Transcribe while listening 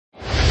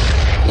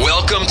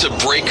Welcome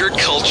to Breaker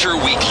Culture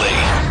Weekly.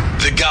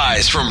 The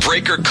guys from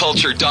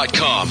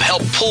BreakerCulture.com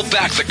help pull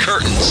back the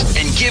curtains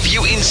and give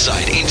you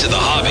insight into the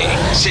hobby.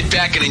 Sit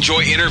back and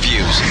enjoy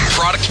interviews,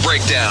 product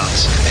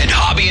breakdowns, and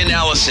hobby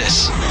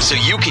analysis so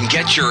you can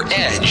get your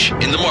edge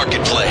in the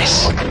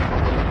marketplace.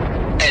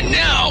 And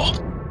now,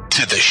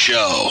 to the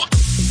show.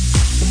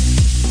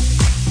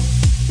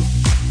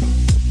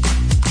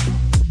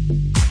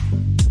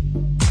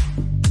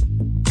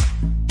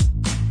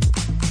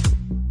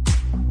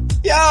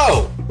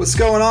 Yo, what's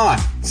going on?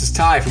 This is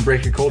Ty from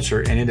Breaker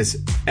Culture, and it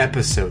is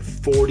episode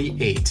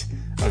 48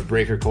 of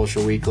Breaker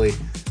Culture Weekly.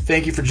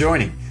 Thank you for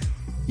joining.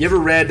 You ever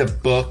read a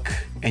book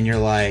and you're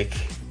like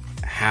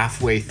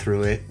halfway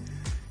through it,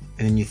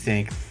 and then you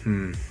think,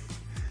 it'd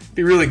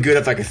be really good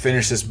if I could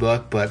finish this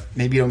book, but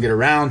maybe you don't get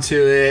around to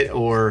it,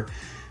 or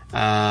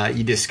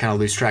you just kind of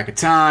lose track of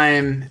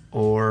time,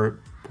 or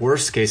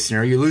worst case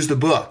scenario, you lose the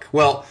book.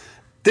 Well,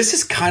 this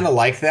is kind of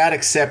like that,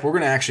 except we're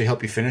going to actually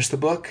help you finish the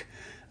book.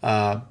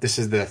 This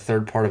is the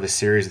third part of a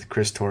series with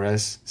Chris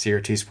Torres,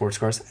 CRT Sports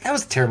Cars. That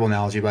was a terrible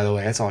analogy, by the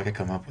way. That's all I could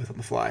come up with on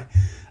the fly.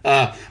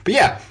 But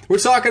yeah, we're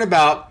talking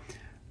about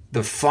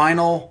the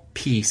final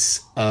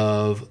piece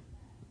of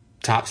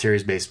Top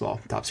Series Baseball,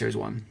 Top Series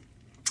 1.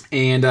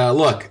 And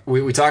look,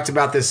 we talked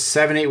about this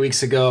 7-8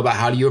 weeks ago about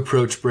how do you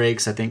approach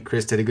breaks. I think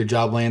Chris did a good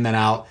job laying that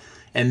out.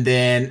 And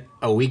then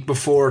a week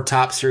before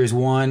Top Series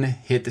 1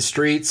 hit the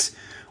streets,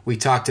 we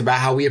talked about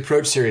how we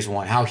approach Series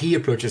 1, how he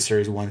approaches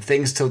Series 1,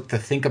 things to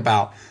think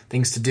about,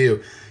 things to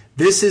do.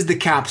 This is the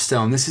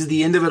capstone. This is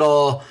the end of it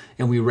all,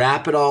 and we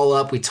wrap it all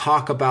up. We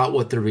talk about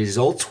what the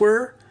results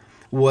were,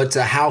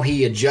 how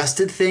he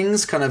adjusted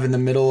things kind of in the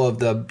middle of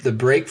the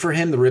break for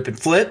him, the rip and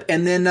flip,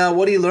 and then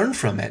what he learned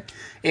from it.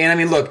 And I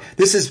mean, look,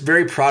 this is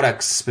very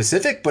product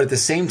specific, but at the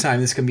same time,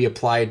 this can be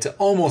applied to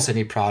almost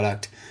any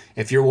product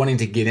if you're wanting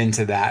to get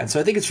into that. And so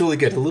I think it's really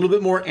good. A little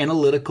bit more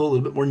analytical, a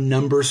little bit more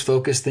numbers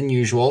focused than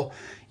usual,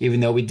 even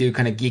though we do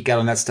kind of geek out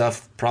on that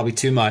stuff probably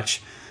too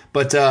much.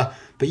 But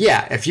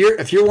yeah, if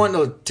you're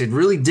wanting to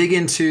really dig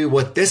into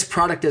what this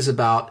product is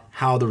about,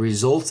 how the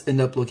results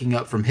end up looking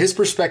up from his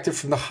perspective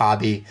from the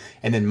hobby,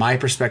 and then my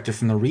perspective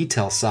from the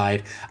retail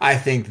side, I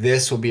think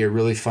this will be a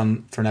really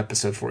fun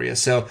episode for you.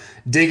 So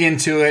dig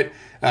into it.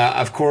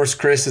 Of course,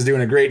 Chris is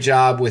doing a great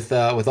job with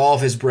all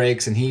of his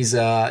breaks, and he's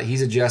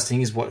adjusting.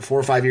 He's 4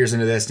 or 5 years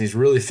into this, and he's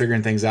really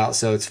figuring things out.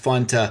 So it's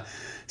fun to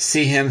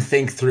see him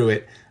think through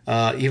it,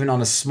 even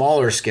on a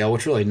smaller scale,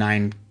 which really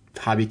 9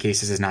 hobby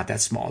cases is not that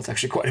small. It's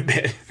actually quite a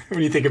bit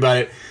when you think about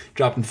it.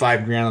 Dropping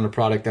 $5,000 on a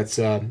product, that's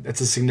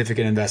a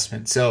significant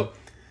investment. So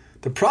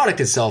the product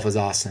itself is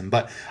awesome,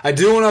 but I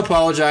do want to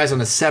apologize on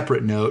a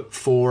separate note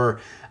for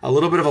a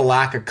little bit of a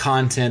lack of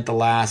content the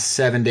last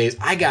 7 days.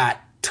 I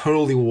got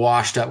totally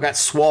washed up, got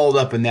swallowed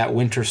up in that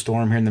winter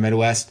storm here in the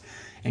Midwest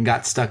and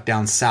got stuck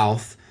down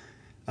south.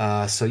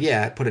 So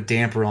yeah, it put a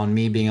damper on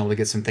me being able to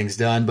get some things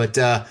done,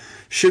 but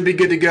should be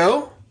good to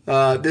go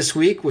this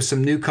week with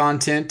some new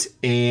content.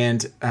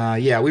 And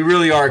yeah, we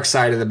really are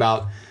excited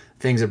about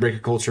things at Breaker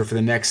Culture for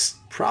the next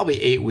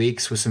probably 8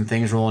 weeks with some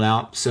things rolling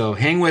out. So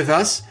hang with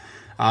us.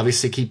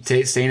 Obviously, keep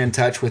staying in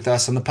touch with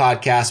us on the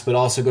podcast, but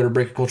also go to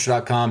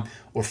BreakerCulture.com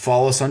or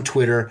follow us on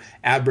Twitter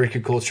at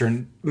BreakerCulture,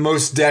 and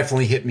most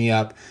definitely hit me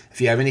up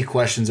if you have any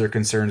questions or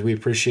concerns. We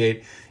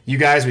appreciate you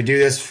guys. We do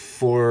this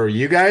for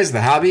you guys,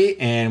 the hobby,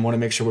 and want to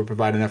make sure we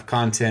provide enough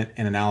content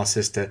and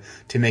analysis to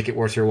make it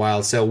worth your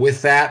while. So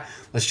with that,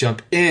 let's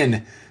jump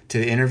in to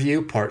the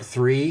interview, part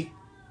 3,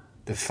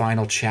 the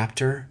final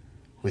chapter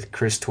with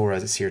Chris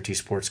Torres at CRT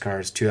Sports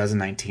Cars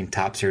 2019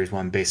 Top Series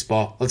 1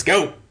 Baseball. Let's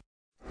go!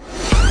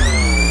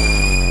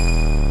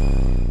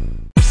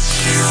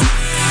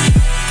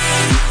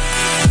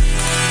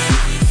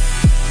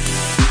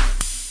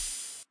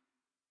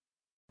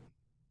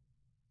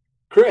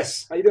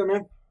 Chris, how you doing,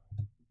 man?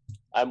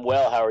 I'm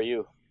well. How are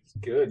you?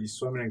 Good. You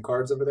swimming in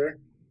cards over there?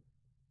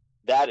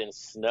 That and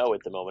snow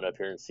at the moment up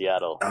here in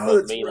Seattle. Oh,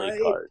 that's mainly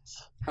right.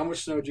 cards. How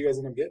much snow did you guys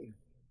end up getting?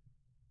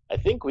 I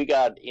think we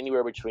got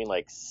anywhere between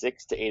like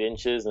 6 to 8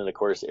 inches, and of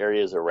course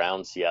areas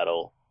around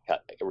Seattle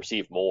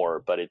receive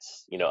more. But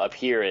it's up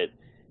here it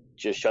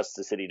just shuts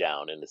the city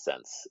down in a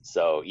sense.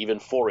 So even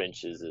 4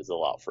 inches is a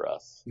lot for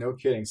us. No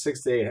kidding.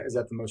 6 to 8. Is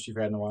that the most you've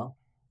had in a while?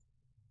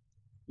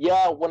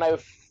 Yeah, when I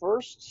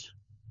first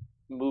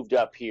moved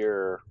up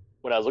here,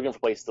 when I was looking for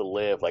a place to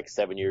live like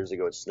 7 years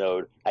ago, it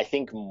snowed, I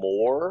think,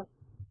 more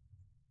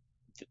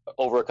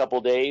over a couple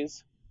of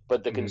days.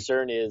 But the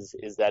concern is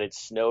that it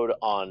snowed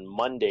on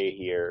Monday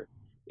here.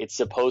 It's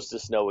supposed to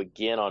snow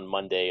again on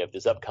Monday of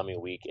this upcoming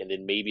week, and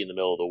then maybe in the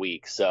middle of the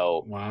week.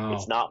 So wow.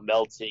 It's not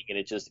melting, and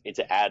it's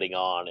adding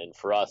on. And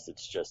for us,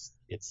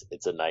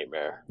 it's a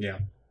nightmare. Yeah.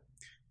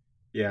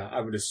 Yeah,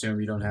 I would assume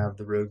you don't have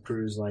the road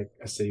crews like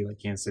a city like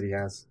Kansas City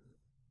has.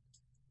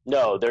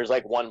 No, there's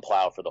like one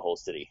plow for the whole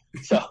city.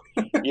 So,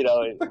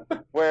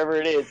 wherever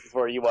it is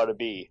where you want to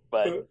be.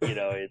 But,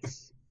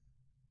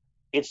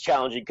 it's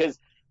challenging because,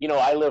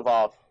 I live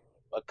off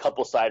a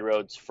couple side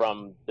roads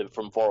from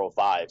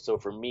 405. So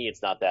for me,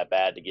 it's not that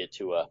bad to get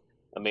to a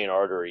main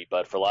artery.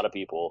 But for a lot of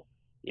people,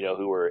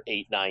 who were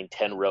 8, 9,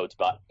 10 roads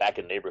back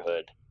in the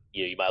neighborhood,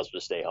 you might as well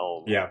just stay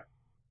home. Yeah.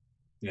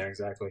 Yeah,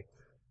 exactly.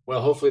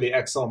 Well, hopefully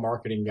the XL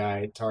marketing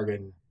guy at Target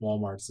and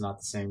Walmart's not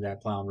the same guy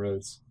plowing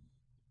roads.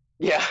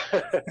 Yeah,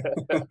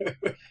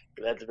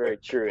 that's very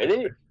true. And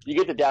then you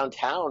get to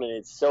downtown and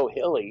it's so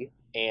hilly,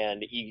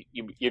 and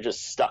you're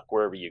just stuck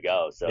wherever you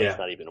go. So it's Yeah.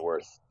 not even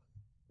worth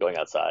going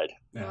outside.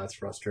 Yeah, that's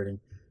frustrating.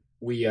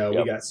 We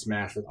Yep. got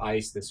smashed with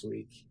ice this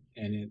week,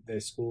 and the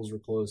schools were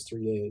closed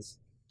 3 days,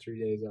 3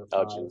 days out of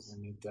Oh, 5. jeez.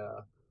 And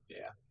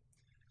yeah,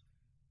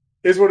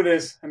 it is what it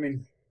is. I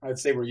mean, I'd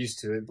say we're used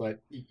to it, but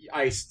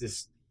ice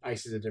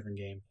is a different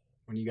game.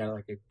 When you got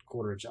like a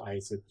quarter inch of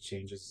ice, it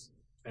changes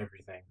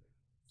everything.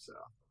 So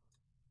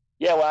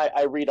Yeah, well,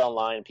 I read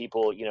online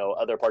people,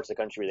 other parts of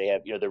the country, they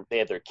have, they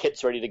have their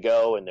kits ready to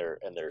go and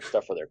their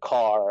stuff for their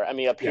car. I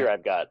mean, up here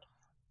yeah,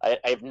 I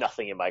have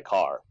nothing in my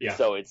car, yeah,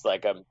 so it's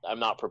like I'm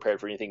not prepared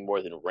for anything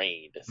more than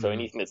rain. So mhm,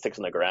 anything that sticks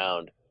on the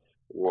ground,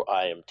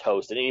 I am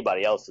toast. And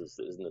anybody else is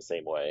in the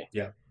same way.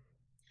 yeah.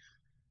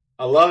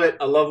 I love it.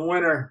 I love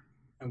winter.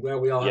 I'm glad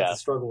we all have to Yeah,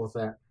 struggle with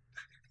that.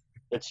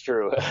 it's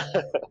true.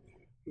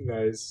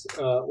 Nice.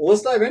 Well,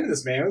 let's dive into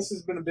this, man. This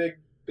has been a big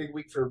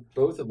week for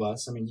both of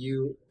us. I mean,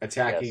 you Yes.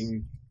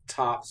 attacking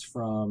tops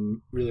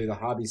from really the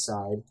hobby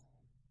side,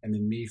 and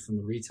then me from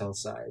the retail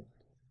side.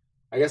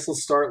 I guess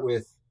let's start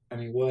with. I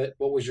mean, what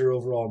was your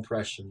overall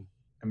impression?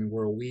 I mean,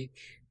 we're a week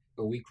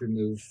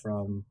removed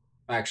from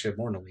actually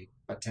more than a week,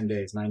 about 10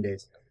 days, 9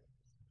 days.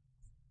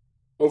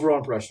 Overall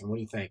impression. What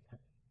do you think?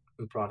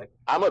 The product.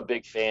 I'm a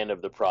big fan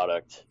of the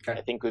product. Okay.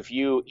 I think if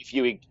you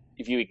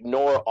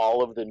ignore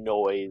all of the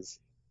noise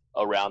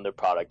around the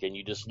product and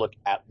you just look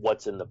at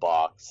what's in the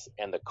box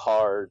and the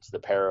cards, the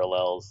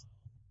parallels,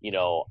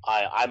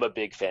 I'm a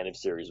big fan of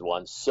Series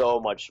One, so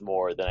much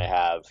more than I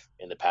have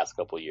in the past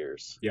couple of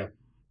years. Yeah.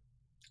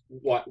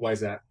 Why is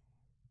that?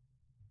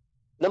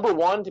 Number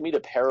one, to me, the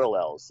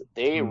parallels,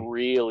 they Mm,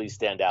 really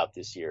stand out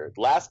this year.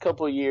 The last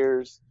couple of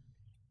years,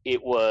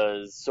 it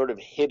was sort of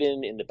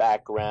hidden in the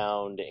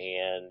background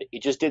and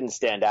it just didn't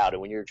stand out.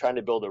 And when you're trying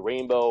to build a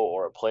rainbow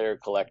or a player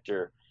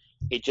collector,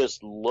 they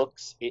just look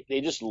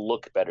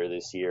better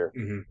this year.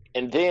 hmm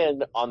And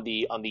then on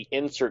the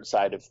insert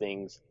side of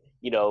things,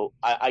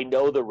 I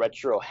know the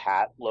retro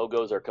hat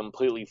logos are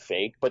completely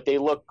fake, but they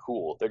look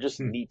cool. They're just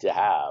hmm. neat to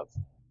have.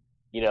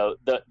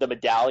 The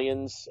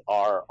medallions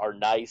are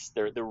nice.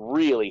 They're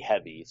really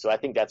heavy, so I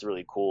think that's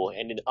really cool.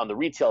 And on the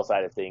retail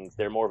side of things,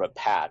 they're more of a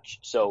patch.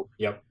 So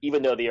Yep.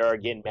 even though they are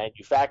again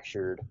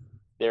manufactured,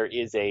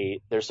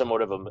 there's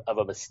somewhat of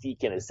a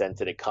mystique in a sense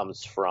that it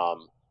comes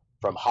from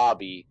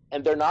hobby,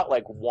 and they're not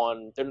like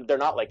one. They're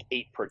not like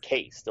 8 per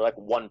case. They're like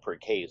 1 per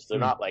case. They're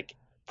Mm, not like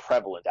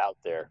prevalent out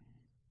there.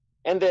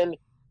 And then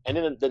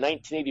the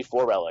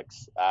 1984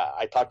 relics,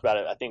 I talked about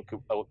it. I think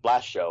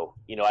last show.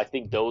 I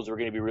think those were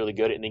going to be really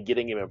good. And then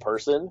getting them in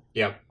person,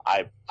 yep.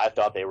 I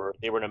thought they were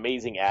an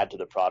amazing add to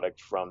the product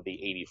from the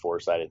 84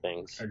 side of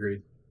things.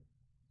 Agreed.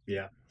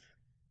 Yeah.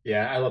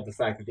 Yeah. I love the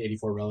fact that the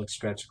 84 relics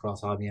stretch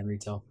across hobby and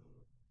retail.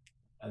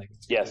 I think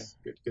it's a good thing. Yes.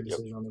 Good Yep.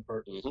 decision on their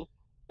part.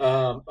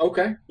 Hmm.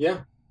 Okay,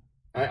 yeah,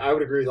 I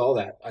would agree with all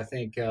that. I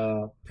think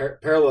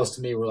parallels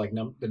to me were like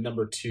the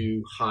number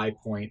two high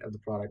point of the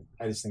product.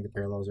 I just think the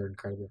parallels are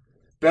incredible.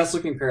 Best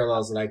looking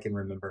parallels that I can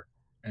remember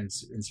in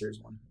Series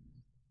One,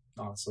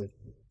 honestly.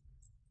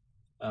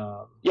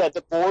 Um, Yeah,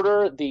 the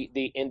border,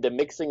 the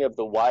mixing of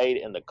the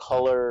white and the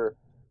color,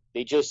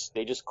 they just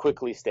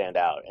quickly stand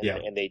out, and yeah,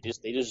 and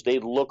they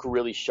look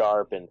really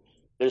sharp, and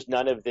there's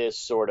none of this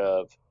sort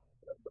of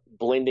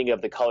blending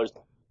of the colors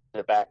in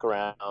the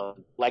background.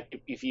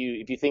 Like if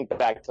you think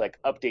back to like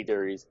update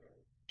theories,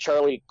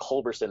 Charlie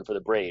Culberson for the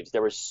Braves,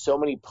 there were so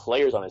many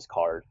players on his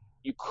card,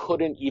 you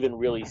couldn't even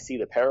really see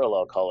the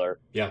parallel color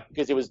yeah,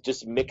 because it was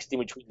just mixed in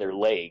between their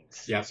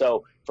legs. yeah.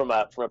 So from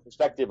a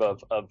perspective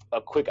of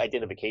a quick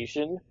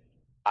identification,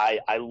 I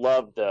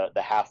love the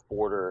half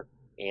border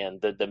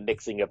and the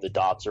mixing of the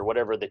dots or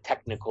whatever the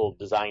technical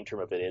design term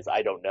of it is.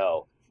 I don't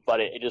know, but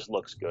it just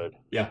looks good.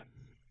 Yeah.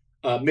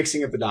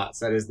 Mixing up the dots.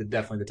 That is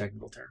definitely the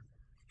technical term.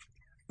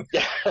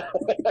 Yeah,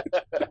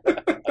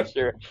 I'm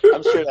sure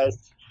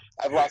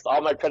I've lost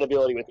all my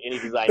credibility with any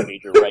design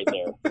major right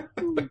there.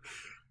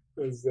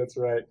 That's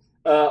right.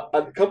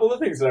 A couple of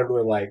things that I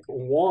really like.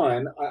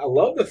 One, I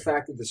love the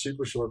fact that the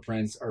super short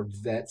prints are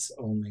vets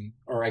only,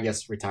 or I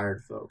guess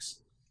retired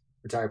folks,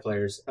 retired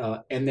players,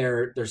 and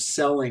they're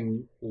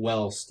selling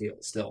well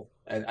still.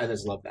 I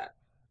just love that.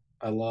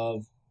 I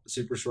love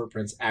super short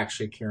prints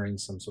actually carrying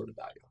some sort of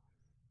value.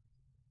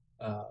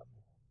 Uh,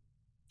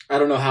 I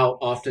don't know how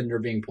often they're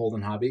being pulled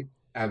in hobby.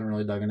 I haven't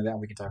really dug into that.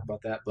 We can talk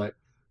about that, but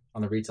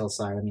on the retail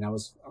side, I mean, I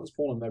was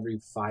pulling them every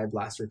 5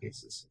 blaster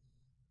cases,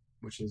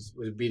 which was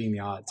beating the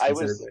odds I was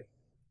considerably.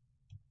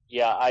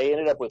 Yeah, I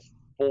ended up with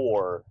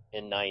 4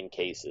 in 9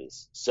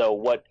 cases. So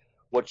what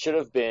should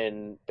have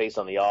been based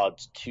on the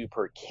odds 2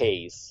 per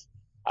case,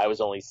 I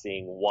was only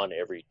seeing 1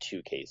 every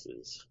 2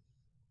 cases.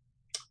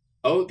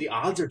 Oh, the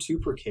odds are two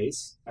per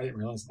case. I didn't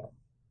realize that.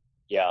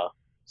 Yeah.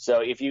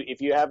 So if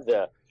you have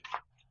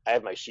I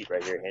have my sheet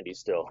right here handy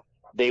still.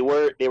 They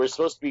were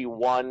supposed to be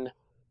 1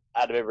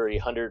 out of every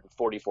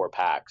 144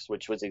 packs,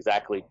 which was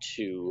exactly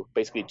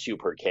basically two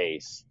per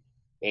case,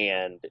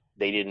 and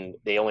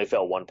they only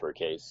fell one per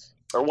case,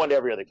 or one to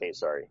every other case.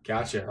 Sorry.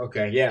 Gotcha.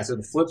 Okay. Yeah. So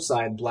the flip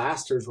side,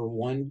 blasters were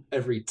one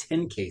every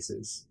 10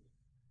 cases,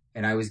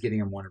 and I was getting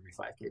them one every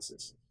 5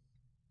 cases.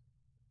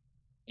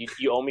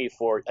 You owe me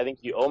four. I think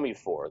you owe me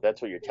four.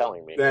 That's what you're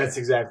telling me. That's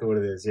exactly what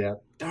it is. Yeah.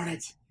 Darn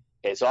it.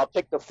 Okay, so I'll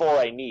pick the four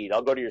I need.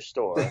 I'll go to your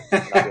store.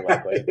 And I'll be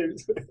like,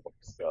 wait.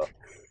 So,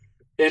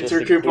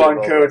 enter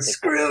coupon code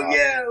screw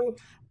you.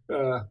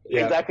 Yeah.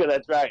 Exactly,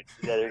 that's right.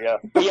 Yeah, there you go.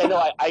 But yeah, no,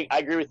 I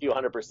agree with you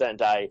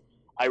 100%.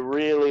 I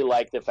really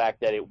like the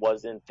fact that it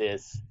wasn't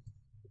this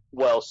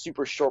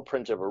super short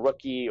print of a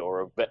rookie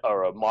or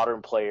a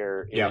modern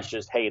player. It was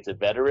just, hey, it's a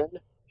veteran.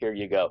 Here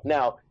you go.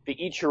 Now the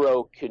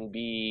Ichiro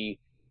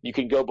you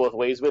can go both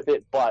ways with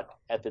it, but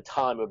at the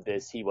time of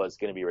this, he was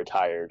going to be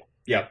retired.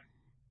 Yeah.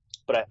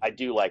 But I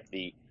do like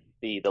the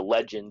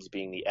legends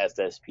being the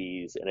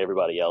SSPs and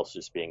everybody else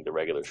just being the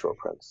regular short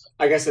prints.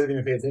 I guess I didn't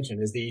even pay attention.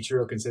 Is the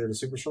Ichiro considered a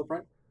super short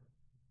print?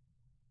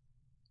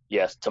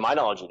 Yes, to my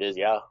knowledge, it is.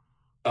 Yeah.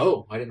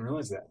 Oh, I didn't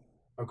realize that.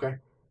 Okay.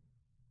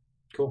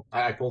 Cool.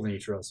 I pulled an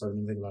Ichiro, so I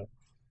didn't even think about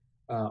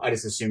it. I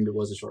just assumed it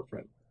was a short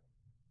print.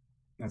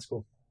 That's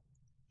cool.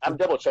 I'm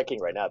double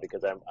checking right now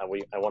because I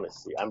want to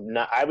see. I'm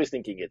not. I was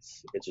thinking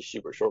it's a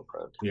super short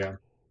print. Yeah.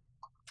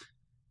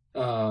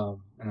 And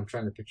I'm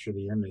trying to picture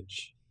the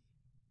image.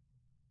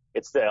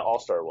 It's the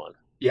All-Star one.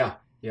 Yeah.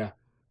 What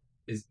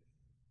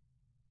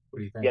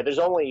do you think? Yeah, there's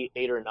only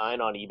 8 or 9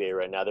 on eBay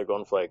right now. They're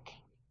going for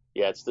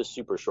it's the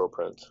super short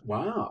print.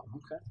 Wow.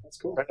 Okay, that's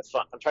cool.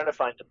 I'm trying to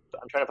find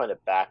the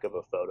back of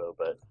a photo,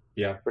 but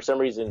yeah, for some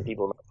reason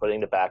people are not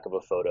putting the back of a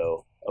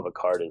photo of a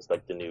card is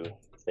like the new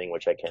thing,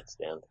 which I can't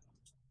stand.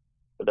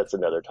 But that's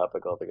another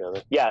topic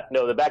altogether. Yeah,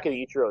 no, the back of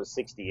the Ichiro is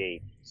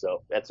 68,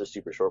 so that's a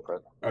super short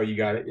print. Oh, you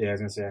got it? Yeah, I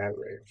was going to say I have it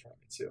right in front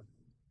of me, too.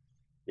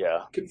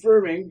 Yeah.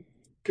 Confirming.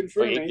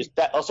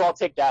 Also, I'll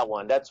take that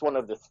one. That's one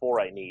of the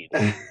 4 I need.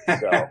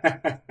 So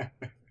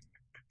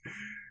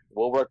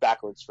we'll work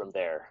backwards from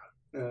there.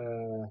 Maybe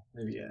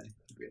I don't have it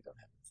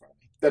in front of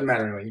me. Doesn't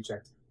matter anyway, you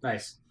checked.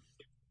 Nice.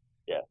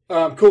 Yeah.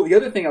 Cool. The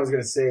other thing I was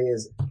going to say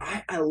is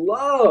I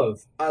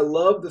love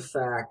the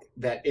fact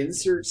that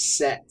insert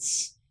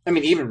sets, I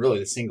mean, even really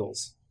the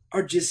singles,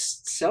 are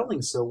just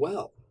selling so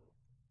well.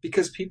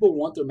 Because people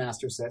want their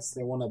master sets.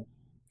 They want to,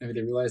 maybe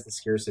they realize the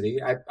scarcity.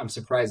 I'm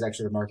surprised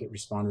actually the market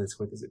responded as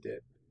quick as it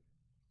did.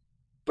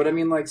 But I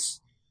mean,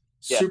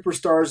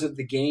 superstars of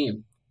the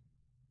game,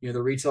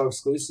 the retail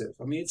exclusive.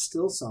 I mean, it's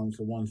still selling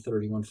for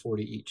 $130, $140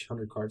 each,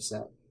 100-card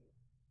set.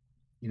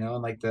 And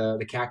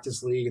the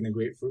Cactus League and the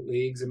Grapefruit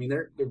Leagues. I mean,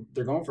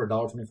 they're going for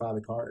 $1.25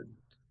 a card.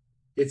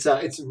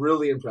 It's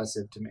really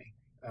impressive to me.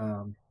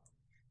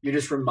 You're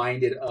just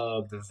reminded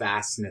of the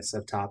vastness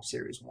of Top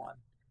Series 1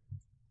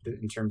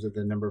 in terms of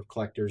the number of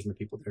collectors and the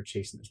people that are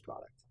chasing this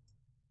product.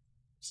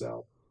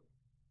 So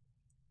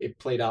it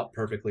played out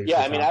perfectly.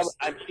 Yeah, I mean,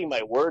 I'm eating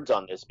my words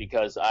on this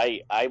because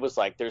I was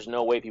like, there's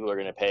no way people are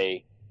going to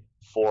pay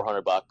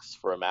 $400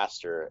 for a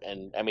master,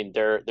 and I mean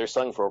they're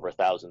selling for over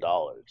 $1,000.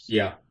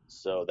 Yeah.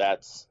 So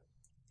that's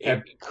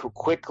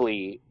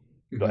quickly.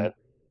 Mm-hmm. Go ahead.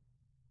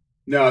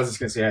 No, I was just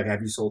gonna say,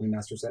 have you sold any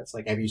master sets?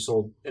 Have you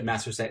sold a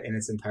master set in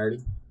its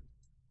entirety?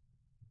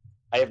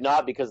 I have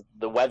not, because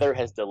the weather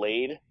has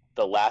delayed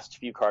the last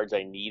few cards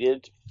I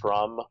needed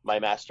from my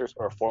masters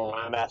or for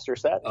my master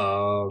set.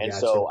 Oh, and gotcha.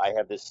 So I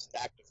have this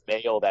stack of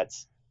mail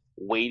that's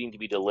waiting to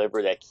be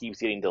delivered that keeps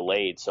getting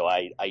delayed. So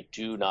I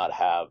do not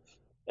have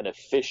an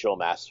official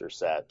master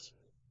set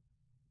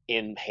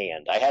in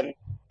hand. I have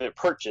it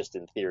purchased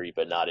in theory,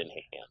 but not in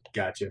hand.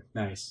 Gotcha.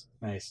 Nice.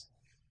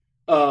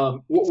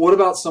 What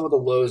about some of the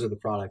lows of the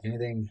product?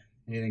 Anything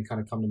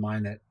kind of come to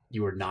mind that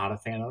you were not a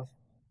fan of?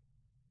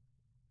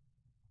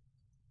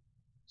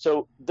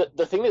 So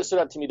the thing that stood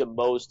out to me the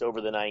most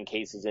over the 9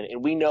 cases,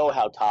 and we know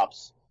how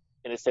Topps,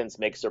 in a sense,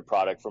 makes their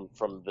product from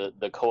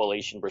the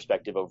coalition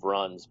perspective of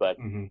runs, but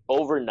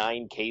over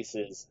 9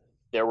 cases,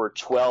 there were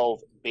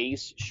 12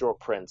 base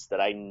short prints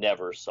that I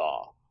never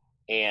saw,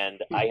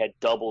 and I had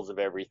doubles of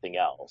everything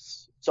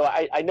else. So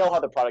I know how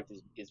the product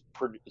is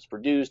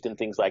produced and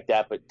things like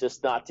that, but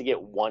just not to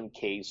get one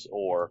case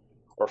or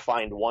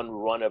find one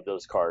run of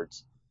those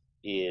cards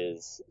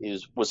was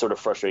sort of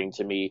frustrating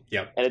to me.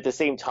 Yep. And at the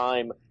same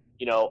time,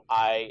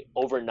 I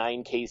over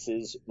 9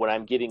 cases, when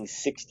I'm getting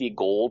 60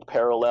 gold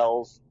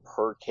parallels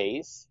per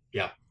case,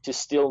 to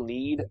still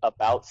need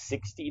about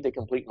 60 to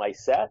complete my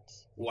set,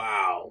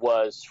 wow,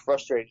 was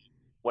frustrating.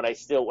 When I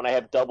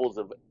have doubles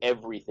of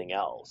everything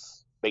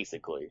else,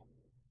 basically.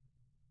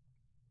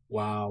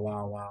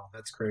 Wow,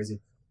 that's crazy.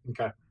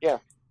 Okay. Yeah.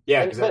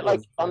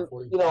 But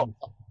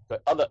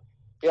on the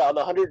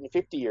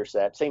 150-year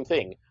set, same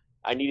thing.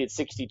 I needed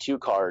 62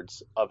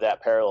 cards of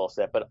that parallel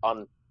set, but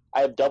I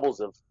have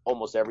doubles of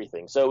almost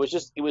everything. So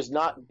it was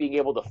not being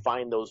able to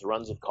find those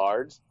runs of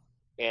cards.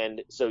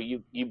 And so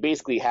you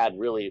basically had,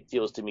 really, it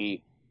feels to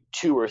me,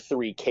 2 or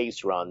 3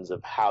 case runs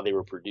of how they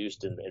were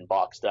produced and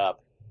boxed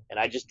up. And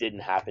I just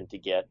didn't happen to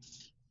get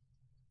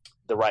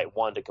the right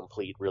one to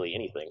complete really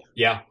anything.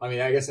 Yeah, I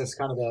mean, I guess that's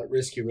kind of the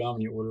risky realm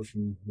when you order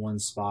from one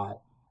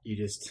spot. You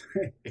just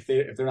if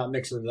they're not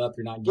mixing it up,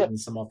 you're not Yeah, getting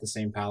some off the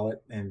same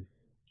pallet, and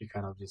you're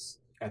kind of just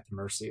at the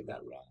mercy of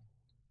that run.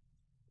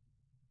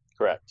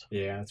 correct.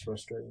 Yeah, that's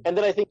frustrating. And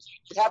then I think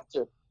you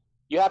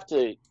have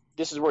to.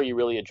 This is where you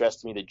really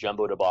addressed to me the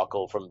jumbo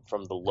debacle from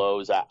the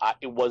Lowe's.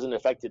 It wasn't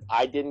affected.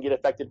 I didn't get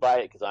affected by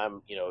it because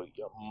I'm,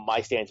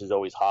 my stance is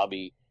always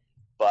hobby,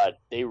 but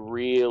they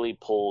really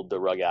pulled the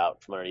rug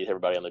out from underneath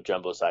everybody on the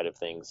jumbo side of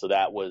things. So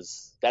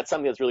that's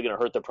something that's really going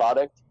to hurt the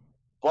product,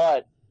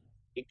 but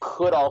it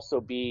could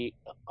also be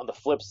on the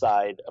flip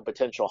side a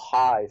potential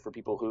high for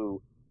people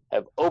who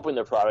have opened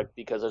their product,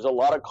 because there's a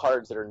lot of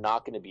cards that are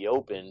not going to be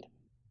opened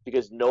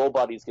because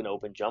nobody's going to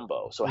open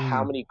jumbo. So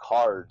how many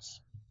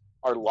cards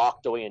are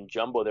locked away in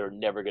jumbo that are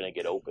never going to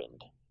get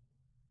opened?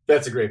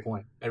 That's a great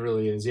point. It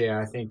really is. Yeah,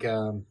 I think,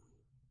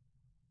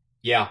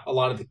 yeah, a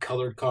lot of the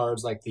colored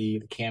cards, like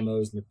the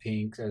camos and the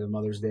pinks, or the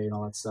Mother's Day and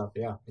all that stuff.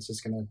 Yeah, it's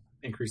just going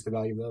to increase the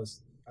value of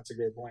those. That's a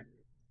great point.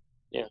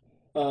 Yeah.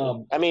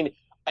 Um, I mean,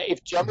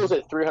 if jumbo's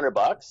at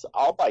 $300,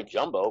 I'll buy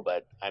jumbo,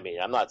 but I mean,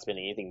 I'm not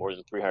spending anything more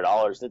than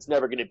 $300. It's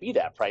never going to be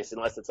that price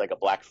unless it's like a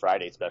Black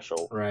Friday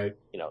special. right.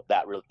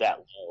 That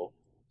low.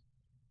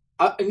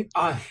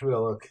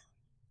 Well, look,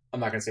 I'm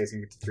not going to say it's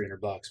going to get to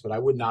 $300, but I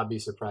would not be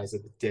surprised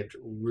if it dipped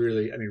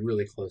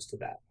really close to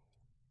that.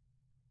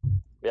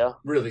 Yeah.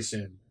 Really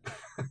soon.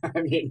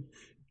 I mean,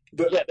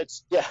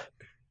 Yeah.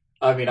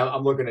 I mean,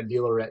 I'm looking at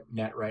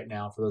DealerNet right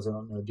now. For those who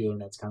don't know,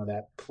 DealerNet's kind of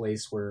that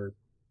place where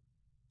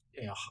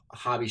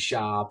hobby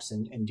shops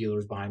and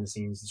dealers behind the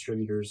scenes,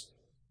 distributors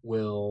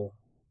will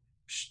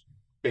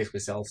basically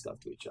sell stuff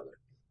to each other.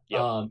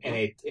 Yep.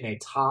 In a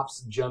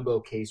Topps jumbo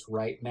case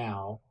right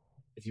now,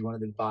 if you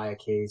wanted to buy a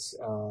case,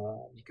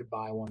 you could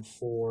buy one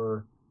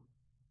for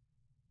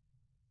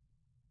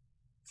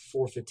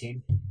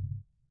 $415.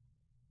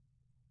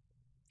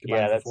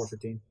 Yeah, that's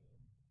 $415.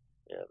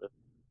 Yeah,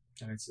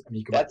 And it's, I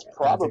mean, that's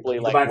probably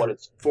like what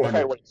it's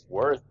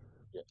worth.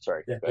 Yeah,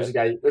 sorry. Yeah,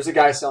 there's a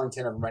guy selling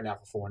 10 of them right now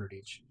for 400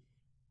 each.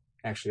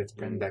 Actually, that's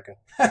Brent and Becca.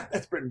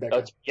 That's Brent and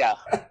Becca. Yeah,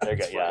 there you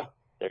go. Yeah,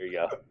 there you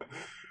go.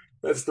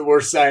 That's the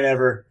worst sign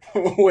ever.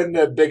 When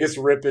the biggest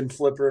rip and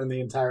flipper in the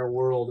entire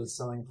world is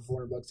selling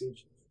for $400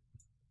 each.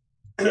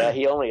 Yeah,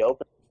 he only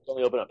opened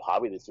up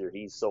hobby this year.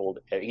 He's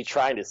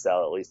trying to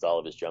sell at least all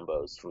of his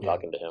jumbos from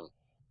talking to him.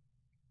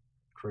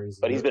 Crazy.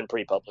 But he's been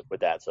pretty public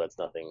with that, so that's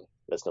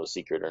no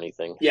secret or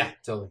anything. Yeah,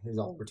 totally. He's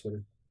all over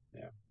Twitter.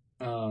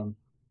 Yeah.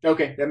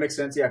 Okay, that makes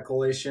sense. Yeah,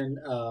 collation,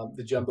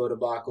 the jumbo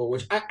debacle,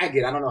 which I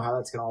get. I don't know how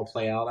that's going to all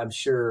play out. I'm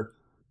sure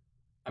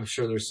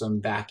there's some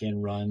back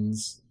end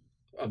runs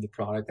of the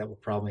product that will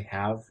probably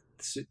have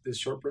the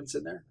short prints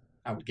in there.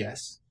 I would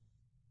guess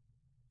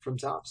from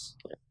Topps.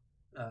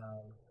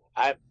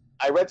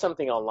 I read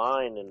something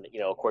online, and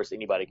of course,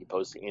 anybody can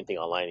post anything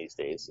online these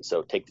days,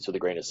 so take this with a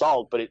grain of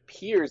salt. But it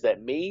appears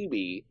that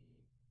maybe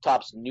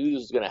Topps knew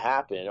this was going to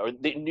happen, or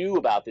they knew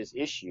about this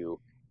issue,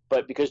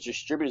 but because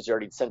distributors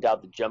already sent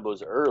out the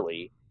jumbos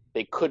early,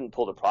 they couldn't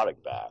pull the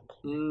product back.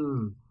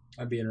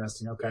 That'd be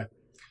interesting. Okay.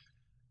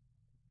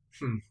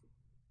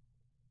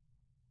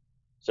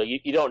 So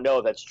you don't know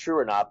if that's true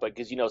or not, but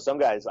because some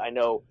guys, I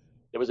know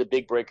there was a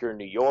big breaker in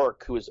New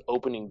York who was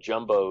opening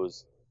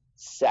jumbos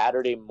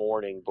Saturday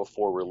morning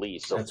before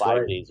release, so That's 5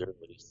 right. days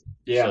early.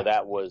 Yeah. So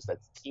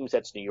that's Team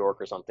Sets New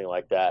York or something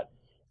like that.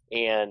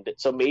 And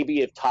so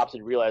maybe if Topps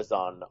had realized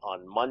on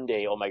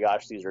Monday, oh my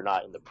gosh, these are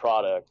not in the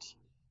product,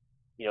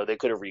 they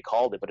could have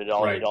recalled it, but it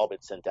all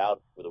been sent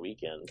out for the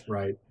weekend.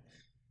 Right.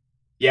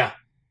 Yeah.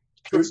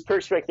 It's pure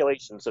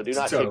speculation, so do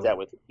not Totally. take that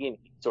with any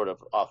sort of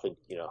often,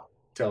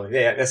 Totally.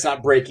 Yeah, that's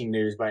not breaking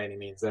news by any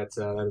means. That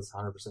is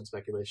 100%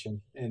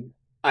 speculation, and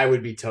I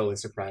would be totally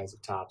surprised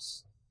if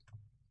Topps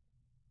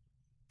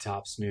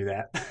knew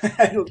that.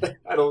 I don't think.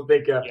 I don't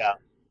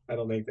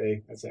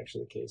think that's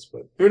actually the case,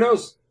 but who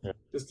knows? Yeah.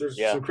 There's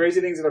some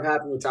crazy things that have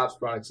happened with Topps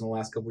products in the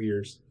last couple of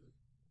years,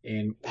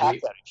 and pack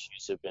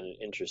issues have been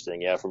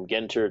interesting. Yeah, from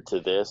Ginter to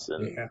this,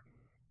 and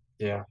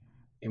yeah,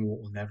 and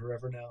we'll never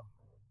ever know.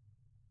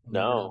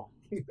 No,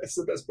 that's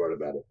the best part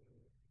about it.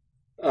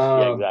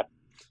 Yeah, exactly.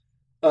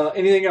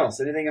 Anything else?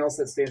 Anything else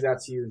that stands out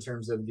to you in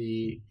terms of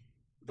the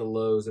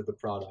lows of the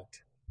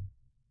product?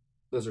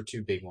 Those are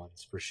two big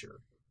ones for sure.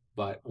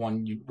 But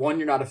one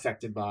you're not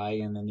affected by,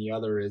 and then the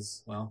other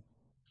is, well,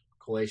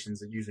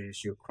 collation's usually an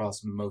issue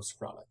across most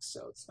products,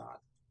 so it's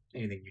not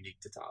anything unique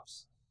to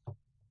Topps.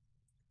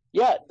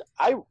 Yeah,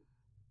 I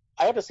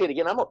have to say it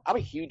again. I'm a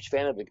huge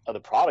fan of the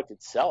product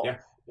itself. Yeah,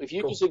 if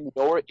you cool. just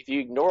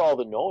ignore all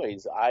the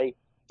noise,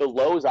 the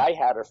lows I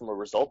had are from a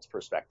results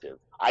perspective.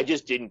 I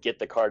just didn't get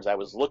the cards I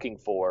was looking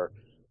for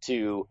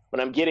when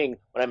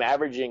I'm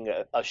averaging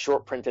a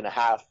short print and a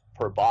half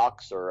per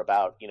box, or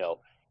about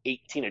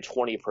 18 to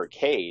 20 per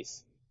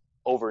case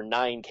over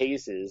 9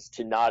 cases,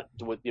 to have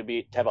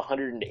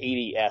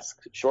 180-esque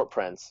short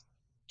prints,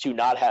 to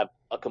not have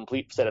a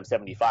complete set of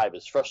 75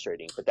 is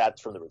frustrating, but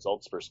that's from the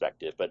results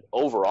perspective. But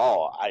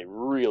overall, I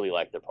really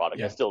like the product.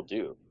 Yeah. I still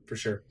do. For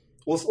sure.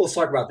 Let's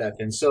talk about that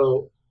then.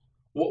 So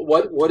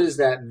What does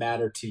that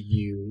matter to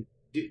you?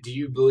 Do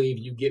you believe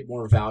you get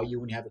more value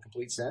when you have a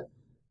complete set?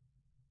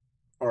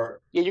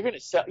 Or Yeah, you're gonna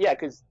sell. Yeah,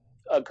 because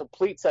a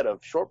complete set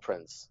of short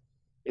prints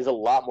is a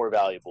lot more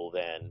valuable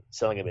than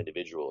selling them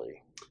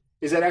individually.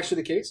 is that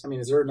actually the case? I mean,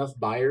 is there enough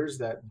buyers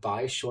that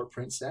buy short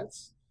print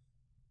sets?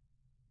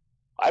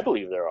 I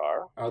believe there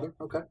are. Are there?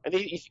 Okay. I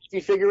think if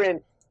you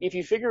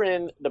figure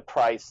in the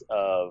price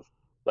of,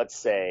 let's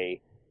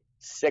say,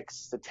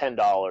 $6 to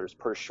 $10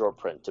 per short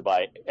print to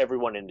buy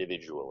everyone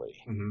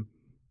individually, Mm-hmm.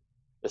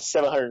 the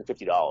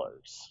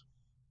 $750.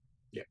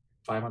 Yeah.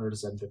 500 to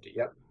 750.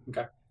 Yep.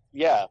 Okay.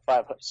 Yeah,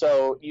 five.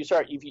 So you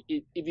start if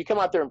you come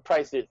out there and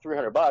price it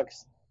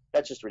 $300,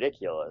 that's just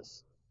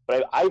ridiculous.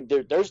 But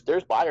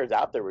there's buyers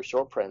out there with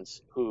short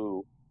prints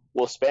who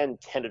will spend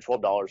 $10 to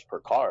 $12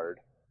 per card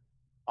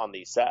on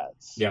these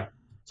sets. Yeah.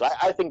 So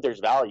I think there's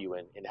value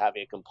in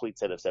having a complete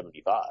set of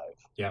 75.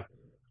 Yeah.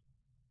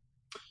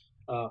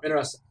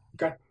 Interesting.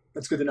 Okay.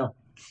 That's good to know.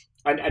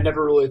 I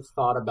never really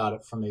thought about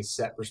it from a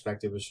set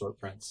perspective with short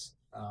prints.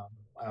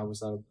 I always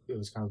thought it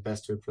was kind of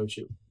best to approach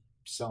it,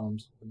 sell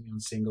them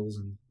singles,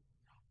 and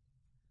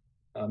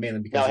mainly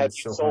because Now,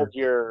 it's so hard.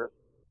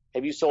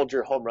 have you sold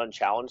your home run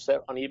challenge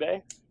set on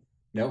eBay?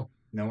 No,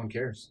 no one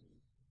cares.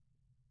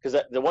 Because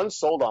the one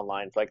sold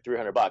online for like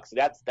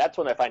 $300. That's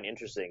one I find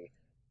interesting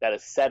that a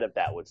set of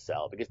that would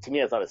sell. Because to me,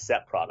 it's not a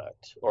set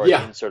product or an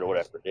Yeah. insert or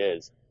whatever it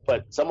is.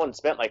 But someone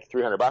spent like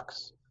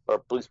 $300 or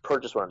at least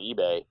purchased one on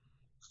eBay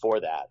for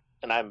that.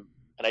 And I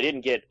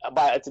didn't get.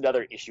 That's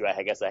another issue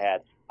I guess I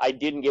had. I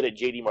didn't get a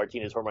JD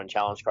Martinez home run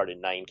challenge card in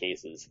 9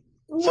 cases.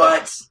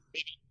 What? So,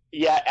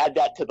 yeah, add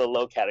that to the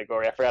low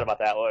category. I forgot about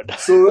that one.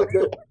 So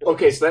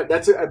okay, so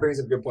that brings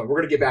up a good point.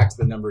 We're gonna get back to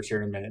the numbers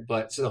here in a minute,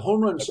 but so the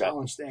home run Okay.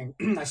 challenge thing.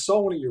 I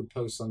saw one of your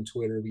posts on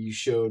Twitter where you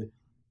showed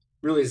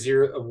really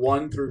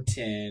 1 through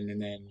 10,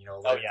 and then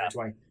 11 yeah.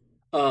 through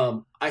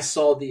 20. I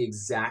saw the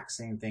exact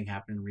same thing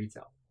happen in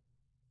retail.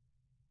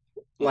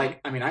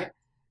 Like, I mean,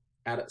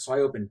 so I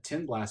opened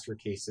 10 blaster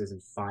cases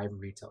and 5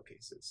 retail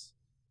cases.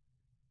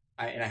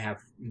 I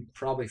have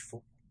probably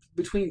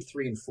between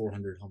 300 and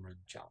 400 home run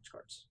challenge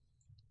cards.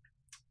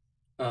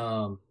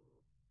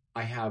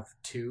 I have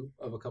 2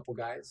 of a couple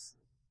guys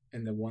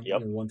in the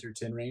 1 through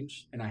 10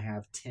 range, and I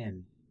have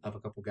 10 of a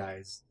couple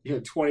guys,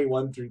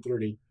 21 through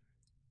 30.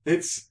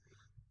 It's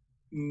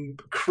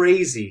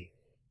crazy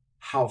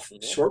how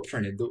short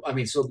printed. I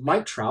mean, so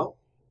Mike Trout,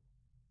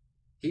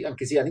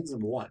 because I think he's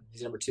number 1.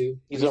 He's number 2.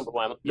 He's number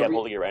 1. Yeah, I'm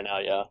holding it right now.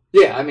 Yeah.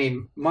 Yeah, I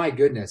mean, my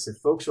goodness, if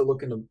folks are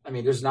looking to, I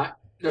mean, there's not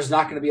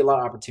going to be a lot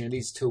of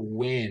opportunities to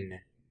win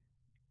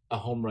a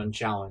home run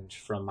challenge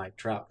from Mike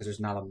Trout because there's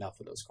not enough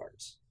of those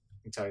cards.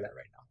 I can tell you that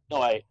right now.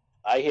 No,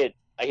 I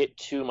hit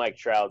 2 Mike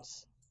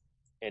Trouts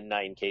in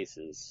 9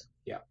 cases.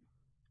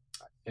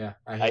 Yeah,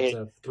 I hit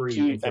 3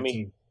 in 15. I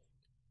mean,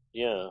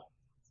 yeah.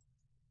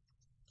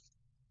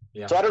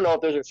 Yeah. So I don't know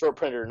if there's a short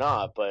print or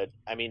not, but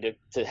I mean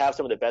to have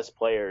some of the best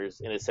players,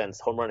 in a sense,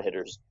 home run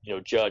hitters,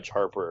 Judge,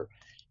 Harper,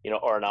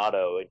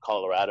 Arenado in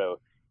Colorado,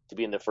 to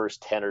be in the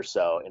first 10 or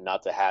so and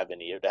not to have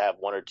any, or to have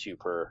 1 or 2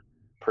 per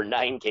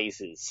 9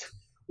 cases.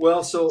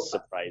 Well, so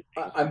surprising.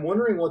 I'm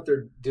wondering what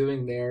they're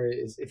doing there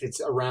is if it's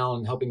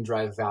around helping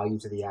drive value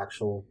to the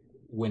actual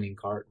winning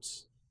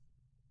cards.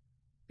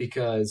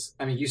 Because,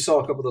 I mean, you saw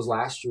a couple of those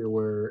last year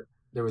where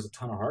there was a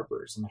ton of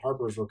Harpers, and the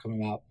Harpers were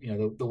coming out,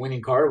 the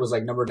winning card was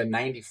like numbered to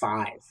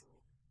 95.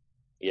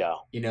 Yeah.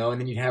 And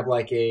then you'd have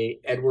like a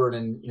Edward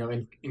and,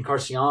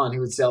 Encarnacion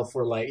who would sell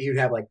for he would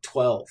have like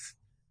 12.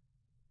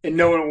 And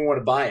no one would want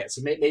to buy it.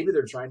 So maybe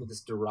they're trying to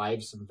just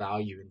derive some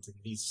value into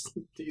these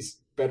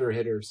better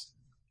hitters.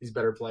 These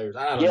better players.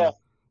 I don't know.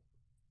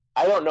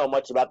 I don't know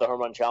much about the home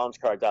run challenge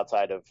cards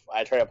outside of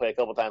I tried to play a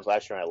couple times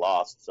last year and I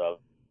lost, so I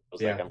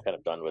was like, I'm kind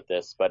of done with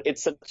this. But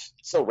it's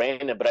so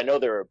random. But I know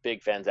there are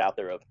big fans out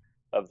there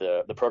of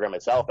the program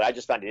itself. But I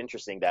just found it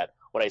interesting that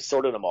when I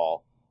sorted them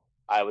all,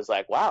 I was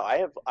like, wow,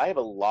 I have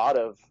a lot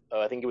of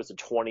I think it was the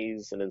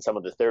 20s and then some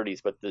of the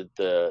 30s, but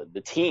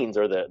the teens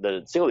or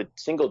the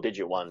single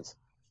digit ones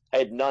I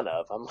had none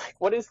of. I'm like,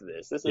 what is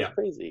this? This is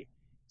crazy.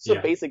 It's a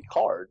basic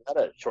card, not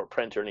a short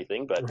print or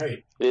anything, but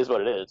it is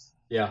what it is.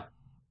 Yeah.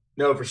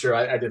 No, for sure.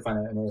 I did find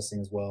that interesting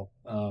as well.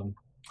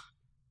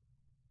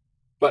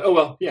 But, oh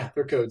well, yeah,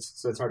 they're codes,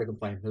 so it's hard to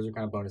complain. Those are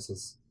kind of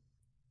bonuses.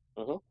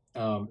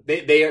 Mm-hmm.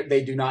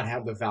 They do not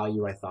have the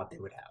value I thought they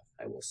would have.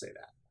 I will say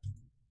that.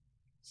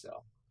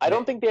 So I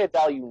don't think they have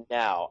value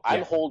now.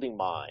 I'm holding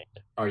mine.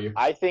 Are you?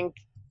 I think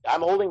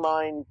I'm holding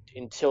mine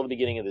until the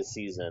beginning of the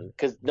season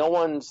because no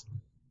one's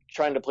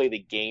trying to play the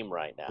game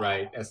right now.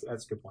 Right. That's a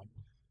good point.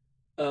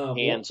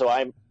 And so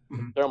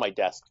they're on my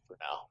desk for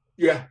now.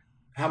 Yeah.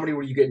 How many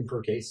were you getting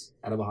per case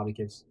out of a hobby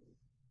case?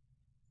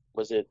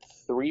 Was it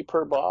 3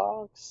 per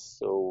box?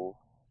 So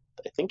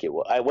I think it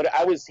was.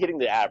 I was hitting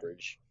the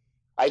average.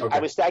 I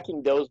was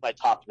stacking my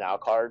top now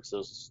cards,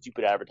 those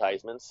stupid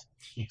advertisements.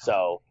 Yeah.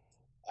 So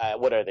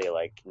what are they,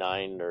 like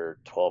 9 or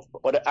 12?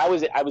 What I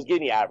was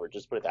getting the average.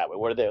 Just put it that way.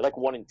 What are they, like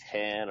 1 in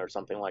 10 or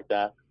something like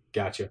that?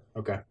 Gotcha.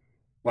 Okay.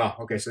 Wow.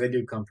 Okay. So they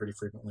do come pretty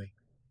frequently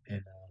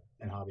in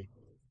hobby.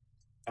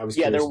 I was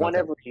they're one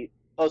every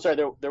Oh, sorry,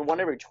 they're one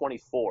every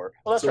 24.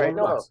 Oh, that's So right. 100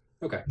 No, no, bucks.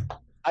 Okay.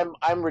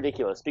 I'm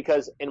ridiculous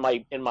because in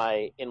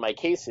my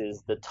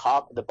cases,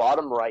 the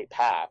bottom right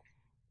pack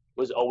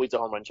was always a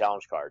home run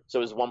challenge card, so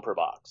it was one per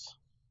box.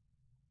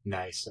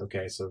 Nice.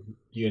 Okay. So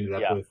you ended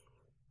up Yeah, with,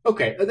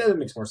 okay, that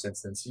makes more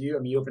sense then. So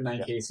you opened nine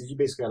yeah, cases. You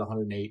basically got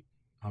 108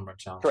 home run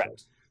challenge correct.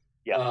 cards.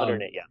 Yeah, Um,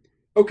 108. Yeah.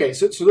 okay.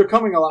 So they're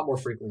coming a lot more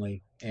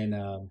frequently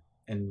in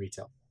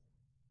retail.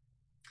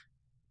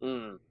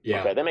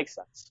 Yeah. Okay, that makes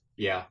sense.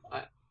 Yeah.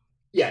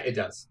 Yeah, it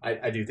does.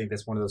 I do think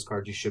that's one of those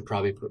cards you should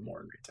probably put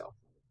more in retail.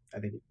 I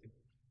think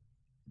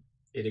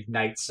it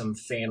ignites some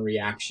fan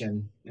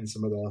reaction, and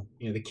some of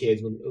the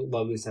kids would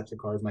love these types of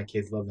cards. My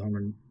kids love the home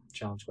run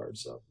challenge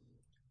cards, so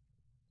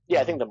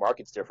Yeah, I think the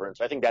market's different.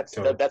 So I think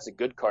totally. that's a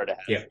good card to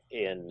Yeah, have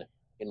in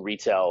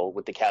retail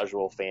with the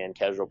casual fan,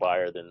 casual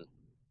buyer than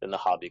the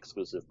hobby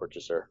exclusive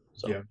purchaser.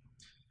 So yeah.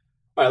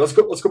 All right, let's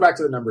go back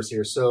to the numbers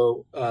here.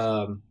 So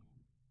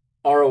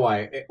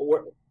ROI,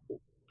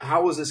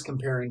 how was this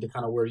comparing to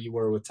kind of where you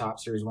were with Top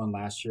Series One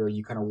last year? Are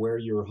you kind of where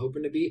you were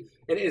hoping to be?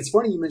 And it's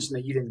funny you mentioned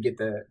that you didn't get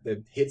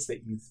the hits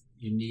that you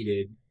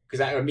needed,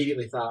 because I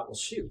immediately thought, well,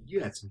 shoot,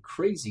 you had some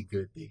crazy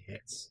good big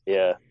hits.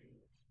 yeah.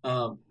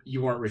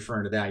 You weren't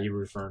referring to that. You were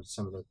referring to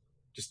some of the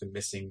just the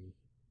missing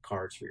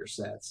cards for your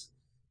sets.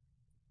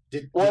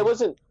 Well, I Did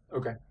wasn't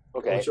okay.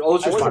 okay. Let's I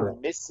respond to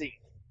wasn't missing.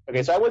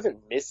 Okay, so I wasn't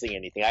missing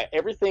anything.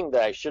 Everything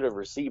that I should have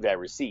received, I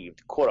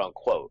received, quote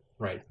unquote,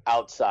 that. Right.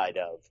 outside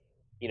of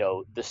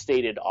the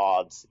stated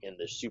odds in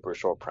the super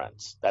short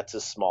prints. That's a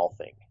small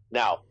thing.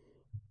 Now,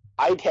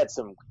 I'd had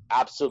some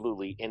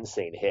absolutely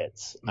insane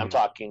hits. I'm Mm-hmm.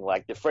 talking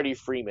like the Freddie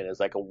Freeman is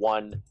like a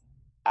one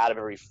out of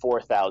every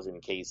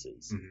 4,000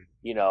 cases.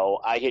 Mm-hmm.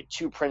 I hit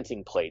two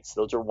printing plates.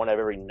 Those are one of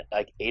every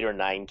like 8 or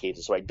 9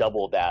 cases. So I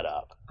doubled that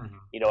up.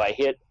 Mm-hmm.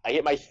 I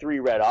hit my 3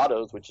 red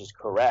autos, which is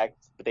correct,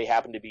 but they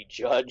happen to be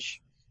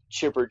Judge,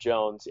 Chipper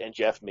Jones, and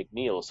Jeff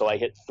McNeil. So I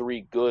hit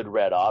 3 good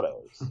red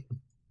autos.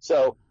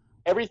 So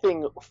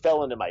everything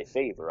fell into my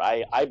favor.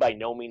 I by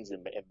no means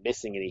am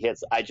missing any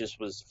hits. I just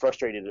was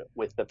frustrated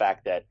with the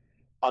fact that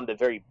on the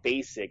very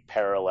basic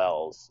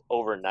parallels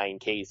over 9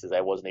 cases,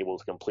 I wasn't able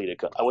to complete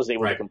it. I wasn't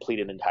able to Right. complete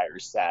an entire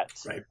set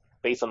Right.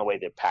 based on the way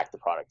they packed the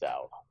product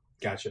out.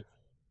 Gotcha.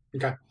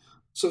 Okay.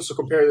 So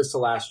compare this to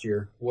last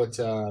year.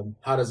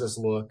 How does this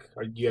look?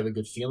 Do you have a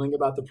good feeling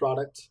about the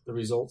product, the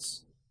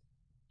results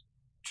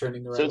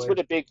trending the So right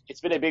way?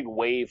 it's been a big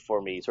wave for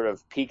me, sort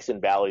of peaks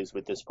and valleys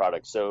with this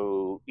product.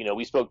 So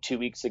we spoke 2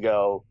 weeks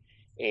ago,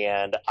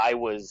 and I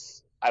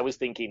was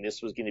thinking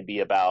this was going to be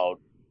about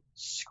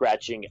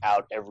scratching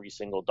out every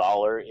single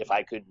dollar. If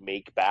I could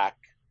make back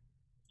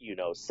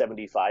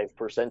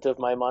 75% of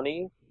my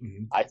money,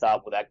 Mm-hmm. I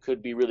thought, well, that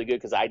could be really good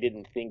because I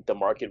didn't think the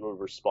market would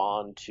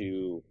respond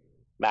to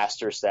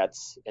master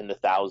sets in the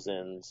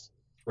thousands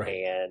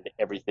Right. and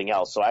everything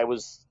else. So I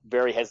was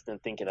very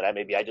hesitant, thinking that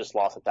I just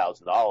lost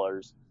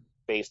 $1,000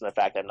 based on the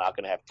fact that I'm not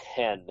going to have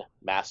 10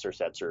 master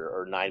sets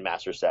or 9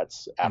 master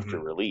sets after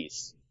Mm-hmm.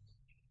 release.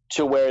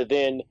 To where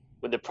then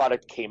when the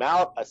product came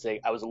out,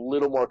 I was a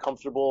little more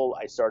comfortable.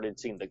 I started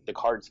seeing the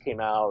cards came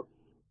out,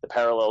 the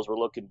parallels were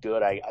looking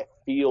good. I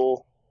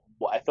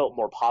felt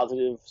more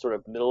positive, sort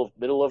of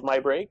middle of my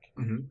break,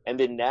 Mm-hmm. and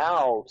then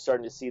now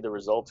starting to see the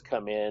results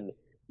come in.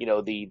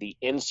 The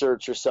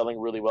inserts are selling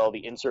really well.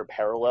 The insert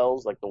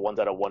parallels, like the ones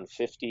out of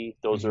 150,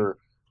 Mm-hmm.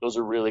 those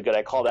are really good.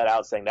 I call that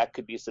out, saying that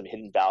could be some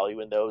hidden value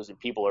in those, and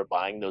people are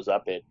buying those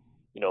up at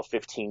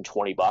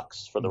 15-20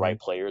 bucks for the Mm-hmm. right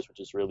players, which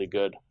is really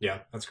good. Yeah,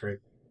 that's great.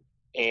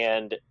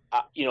 And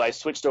I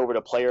switched over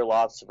to player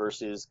lots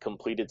versus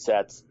completed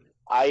sets.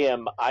 I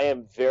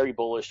am very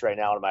bullish right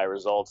now on my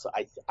results.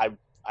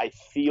 I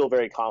feel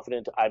very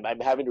confident. I'm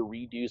having to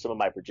redo some of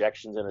my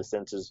projections in a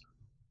sense as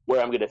where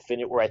I'm going to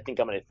finish, where I think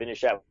I'm going to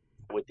finish at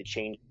with the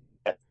change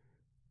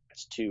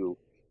to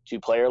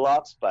player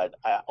lots. But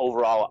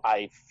overall,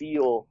 I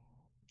feel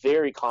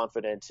very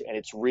confident, and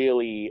it's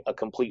really a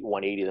complete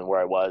 180 than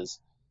where I was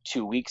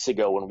 2 weeks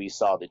ago when we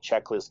saw the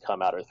checklist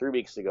come out, or 3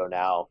 weeks ago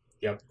now.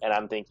 Yep. And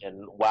I'm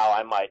thinking, wow,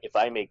 if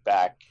I make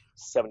back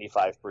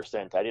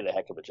 75%, I did a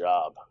heck of a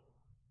job.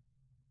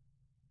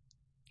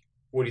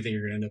 What do you think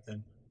you're going to end up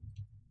then?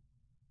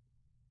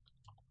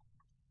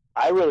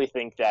 I really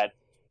think that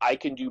I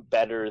can do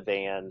better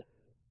than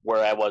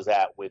where I was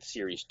at with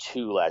Series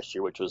 2 last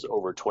year, which was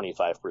over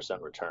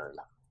 25% return.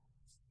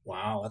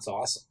 Wow, that's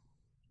awesome.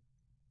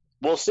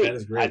 We'll That see.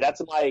 is great.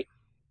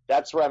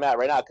 That's where I'm at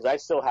right now, because I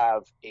still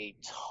have a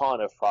ton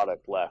of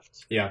product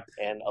left, Yeah.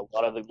 and a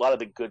lot of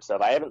the good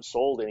stuff. I haven't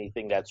sold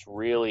anything that's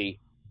really,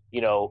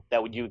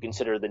 that you would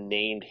consider the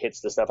named hits,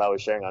 the stuff I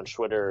was sharing on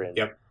Twitter and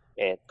Yep.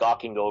 and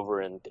gawking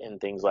over and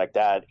things like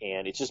that.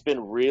 And it's just been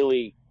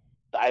really,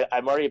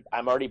 I'm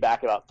already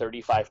back about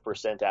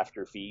 35%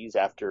 after fees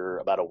after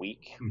about a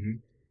week, Mm-hmm.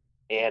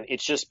 and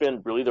it's just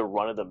been really the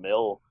run of the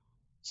mill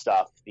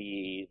stuff.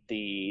 The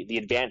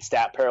advanced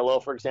stat parallel,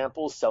 for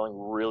example, is selling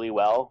really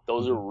well.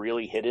 Those are Mm-hmm.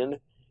 really hidden,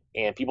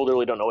 and people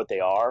really don't know what they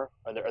are,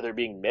 or they're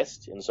being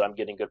missed. And so I'm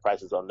getting good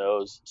prices on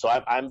those. So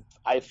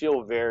I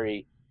feel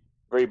very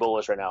very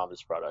bullish right now on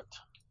this product.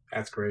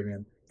 That's great,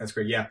 man. That's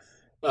great. Yeah.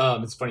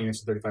 It's funny you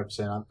mentioned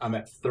 35%. I'm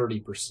at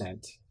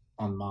 30%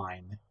 on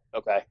mine,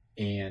 Okay.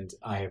 and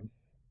I've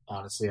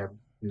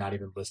not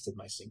even listed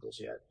my singles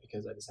yet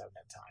because I just haven't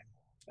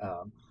had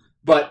time.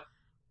 But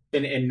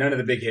and none of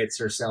the big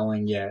hits are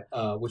selling yet,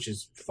 which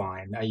is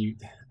fine. At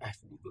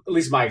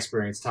least my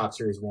experience, Top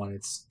Series 1,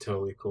 it's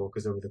totally cool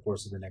because over the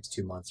course of the next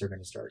 2 months, you're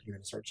going to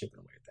start chipping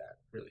away at that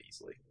really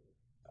easily.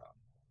 Um,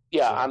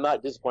 Yeah, so I'm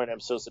not disappointed.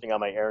 I'm still sitting on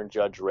my Aaron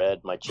Judge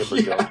red, my Chipper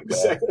yeah, Jones red.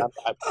 exactly.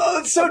 Oh, it's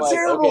I'm so like, okay,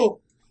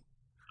 terrible.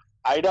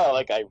 I know,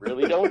 like I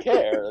really don't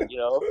care,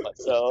 But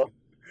so,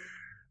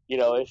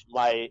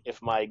 if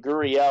my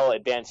Guriel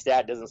advanced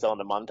stat doesn't sell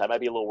in a month, I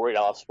might be a little worried.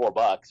 I'll have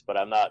 $4, but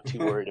I'm not too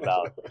worried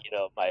about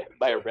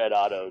my red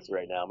autos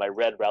right now, my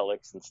red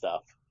relics and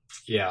stuff.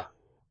 Yeah,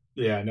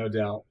 yeah, no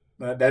doubt.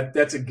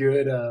 That's a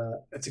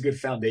good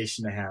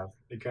foundation to have.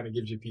 It kind of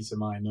gives you peace of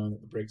mind knowing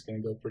that the break's going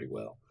to go pretty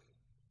well.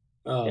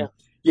 Yeah. Um,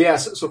 yeah,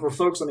 so for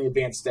folks on the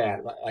advanced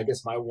stat, I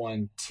guess my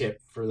one tip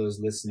for those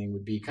listening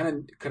would be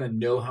kind of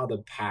know how the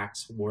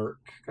packs work,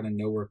 kind of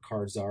know where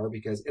cards are,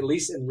 because at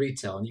least in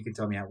retail, and you can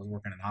tell me how it would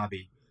work in a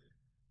hobby,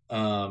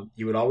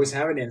 you would always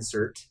have an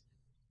insert,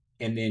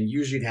 and then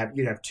usually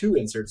you'd have two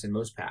inserts in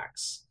most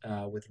packs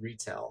with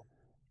retail,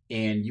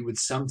 and you would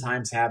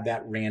sometimes have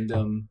that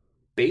random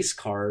base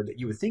card that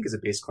you would think is a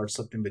base card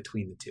slipped in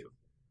between the two.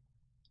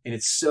 And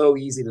it's so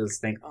easy to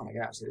just think, oh my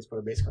gosh, they just put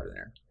a base card in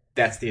there.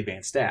 That's the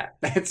advanced stat.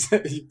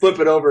 You flip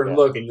it over and Yeah.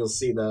 look, and you'll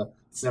see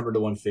it's numbered to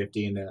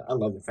 150. And I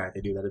love the fact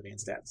they do that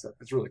advanced stat stuff.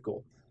 It's really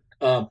cool.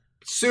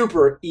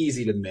 Super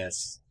easy to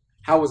miss.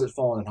 How was it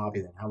falling in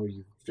hobby then? How were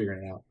you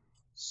figuring it out?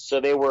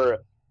 So there were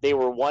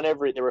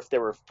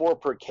four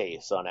per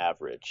case on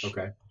average,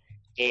 Okay.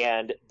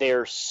 and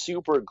they're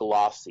super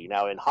glossy.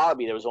 Now in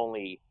hobby, there was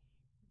only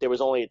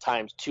at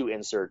times two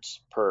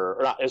inserts per,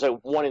 or not, there's like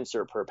one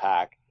insert per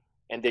pack,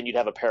 and then you'd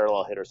have a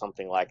parallel hit or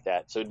something like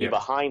that. So it'd be Yep.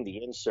 behind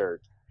the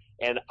insert.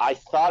 And I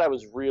thought I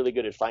was really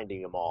good at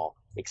finding them all,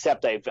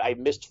 except I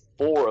missed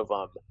four of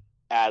them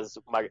as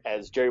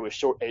Jerry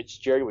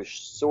was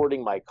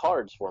sorting my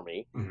cards for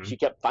me. Mm-hmm. She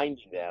kept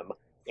finding them,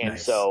 and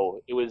Nice.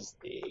 so it was,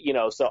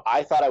 so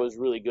I thought I was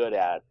really good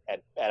at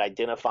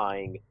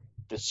identifying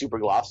the super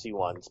glossy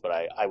ones, but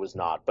I was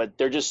not. But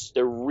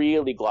they're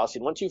really glossy.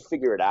 And once you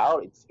figure it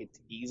out, it's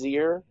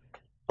easier.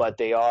 But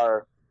they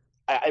are.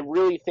 I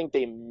really think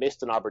they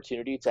missed an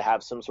opportunity to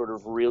have some sort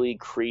of really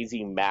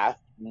crazy math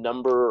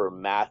number or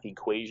math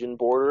equation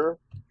border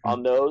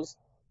on those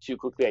to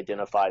quickly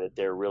identify that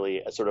they're really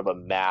a sort of a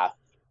math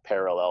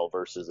parallel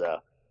versus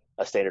a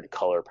standard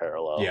color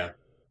parallel. Yeah.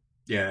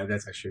 Yeah,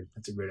 that's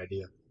a great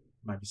idea.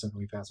 Might be something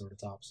we pass over the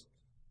tops.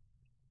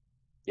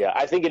 Yeah,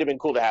 I think it'd have been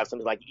cool to have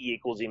something like E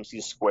equals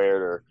MC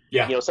squared, or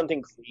Yeah.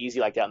 something crazy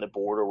like that on the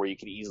border where you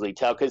could easily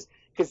tell. Because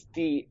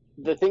the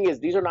thing is,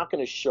 these are not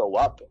going to show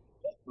up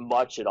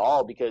much at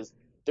all because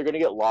they're going to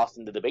get lost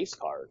into the base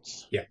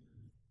cards. Yeah.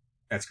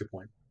 That's a good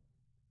point.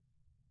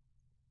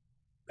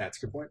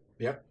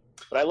 Yep.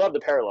 But I love the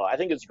parallel. I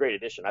think it's a great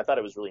addition. I thought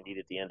it was really neat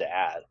at the end to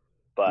add, No,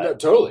 but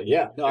totally.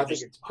 Yeah. No, I they're think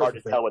just it's hard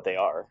perfect to fit. tell what they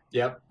are.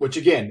 Yep. Which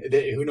again,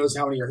 who knows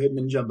how many are hidden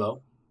in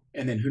jumbo,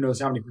 and then who knows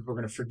how many people are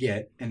going to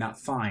forget and not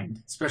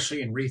find,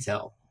 especially in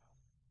retail.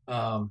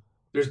 I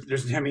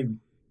mean,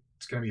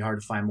 it's going to be hard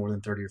to find more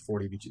than 30 or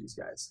 40 of each of these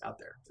guys out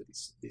there for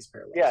these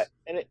parallels. Yeah,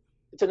 and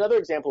it's another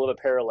example of a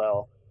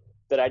parallel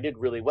that I did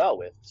really well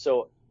with.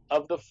 So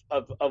of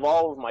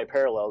all of my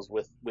parallels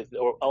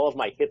or all of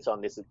my hits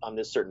on this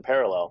certain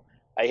parallel,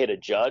 I hit a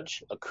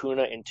Judge, a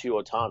Kuna, and two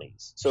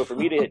Otanis. So for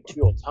me to hit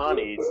two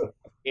Otanis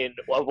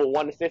of a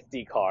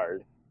 150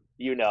 card,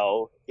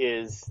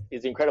 is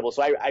incredible.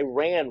 So I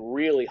ran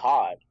really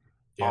hot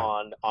Yeah.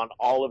 on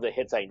all of the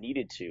hits I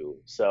needed to.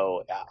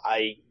 So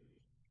it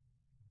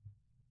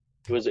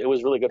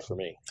was really good for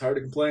me. It's hard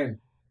to complain.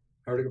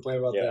 Hard to complain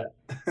about Yeah.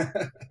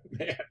 that.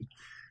 Man.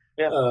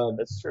 Yeah, Um,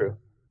 that's true.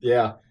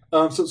 yeah.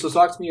 So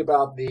talk to me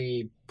about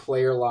the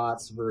player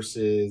lots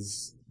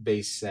versus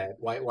base set.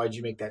 Why'd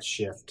you make that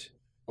shift?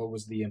 What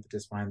was the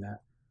impetus behind that?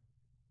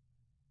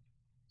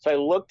 So I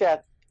looked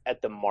at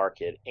the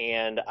market,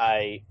 and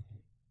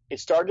it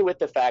started with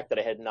the fact that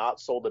I had not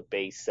sold a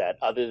base set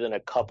other than a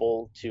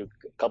couple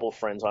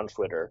friends on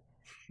Twitter,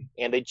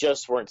 and they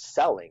just weren't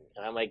selling.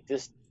 And I'm like,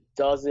 this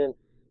doesn't.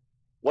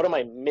 What am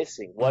I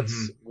missing?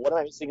 Mm-hmm. What am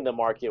I missing in the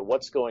market?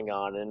 What's going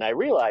on? And I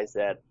realized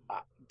that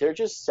they're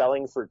just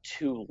selling for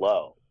too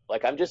low.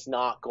 Like I'm just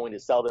not going to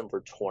sell them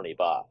for $20.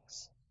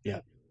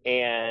 Yeah.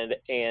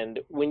 And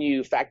when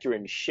you factor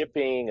in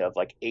shipping of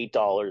like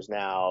 $8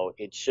 now,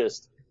 it's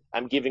just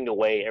I'm giving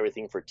away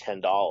everything for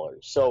 $10.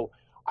 So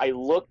I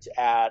looked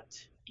at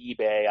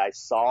eBay, I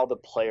saw the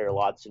player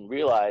lots and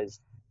realized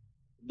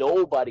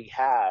nobody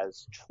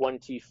has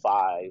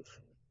 25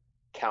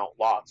 count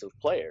lots of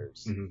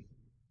players. Mm-hmm.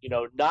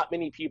 Not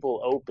many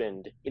people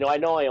opened. I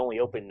know I only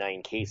opened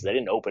 9 cases. I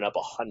didn't open up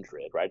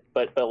 100, right?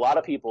 But a lot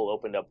of people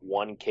opened up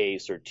 1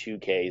 case or 2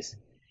 case,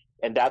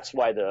 and that's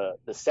why the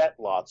set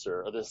lots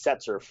or the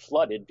sets are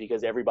flooded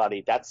because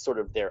everybody, that's sort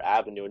of their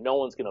avenue. No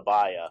one's going to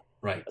buy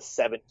Right. a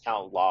 7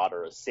 count lot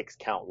or a 6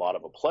 count lot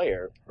of a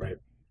player. Right.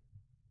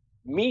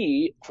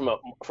 me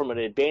from an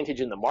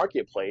advantage in the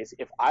marketplace,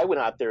 if I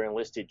went out there and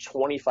listed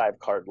 25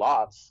 card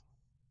lots,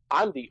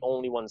 I'm the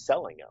only one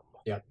selling them.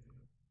 Yeah.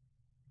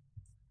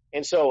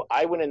 And so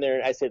I went in there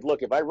and I said,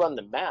 look, if I run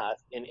the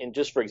math, and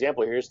just for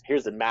example,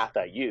 here's the math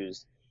I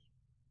used.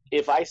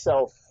 If I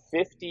sell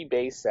 50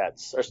 base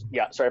sets,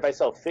 if I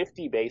sell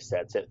 50 base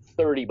sets at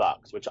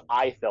 $30, which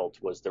I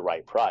felt was the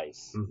right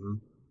price, Mm-hmm.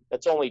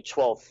 that's only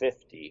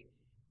 $12.50.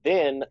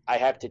 Then I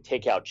have to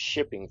take out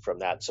shipping from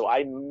that, so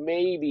I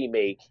maybe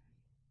make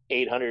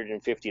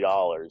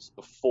 $850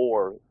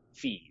 before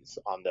fees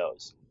on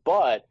those.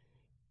 But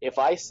if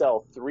I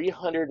sell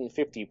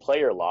 350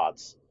 player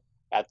lots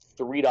at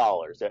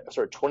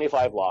 $3,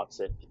 25 lots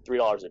at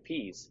 $3 a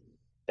piece,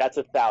 that's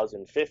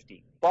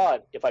 $1,050.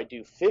 But if I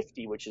do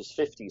 50, which is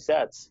 50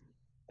 sets,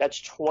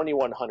 that's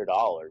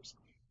 $2,100,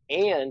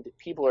 and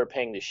people are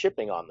paying the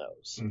shipping on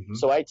those. Mm-hmm.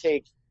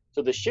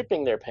 So the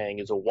shipping they're paying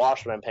is a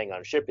wash what I'm paying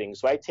on shipping.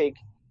 So I take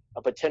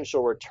a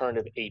potential return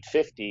of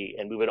 $850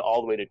 and move it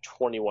all the way to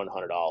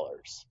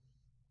 $2,100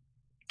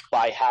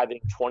 by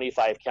having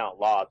 25 count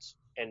lots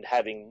and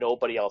having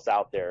nobody else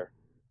out there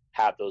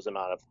have those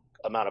amount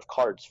of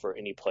cards for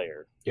any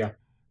player. Yeah.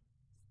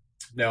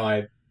 No,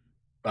 I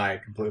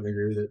completely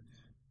agree with it.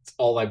 It's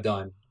all I've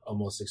done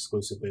almost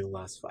exclusively the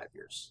last 5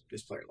 years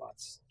is player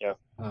lots. Yeah.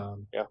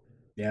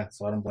 Yeah.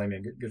 So I don't blame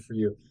you. Good for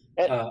you.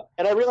 And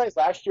I realized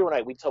last year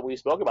when we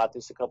spoke about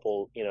this a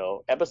couple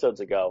episodes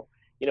ago.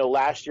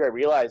 Last year I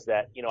realized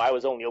that I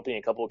was only opening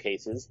a couple of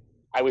cases.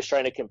 I was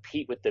trying to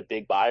compete with the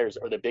big buyers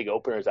or the big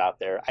openers out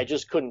there. I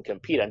just couldn't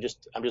compete. I'm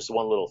just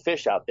one little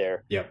fish out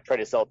there trying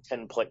to sell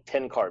 10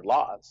 card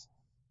lots.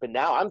 But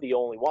now I'm the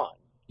only one.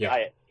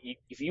 Yeah.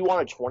 If you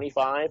want a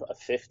 25, a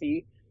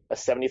 50, a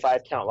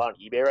 75 count lot on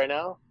eBay right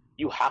now,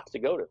 you have to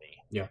go to me.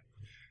 Yeah.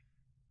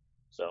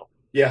 So.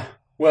 Yeah.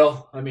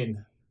 Well, I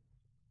mean,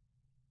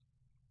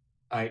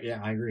 I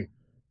agree.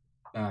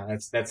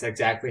 That's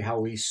exactly how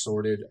we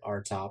sorted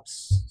our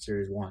tops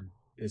Series 1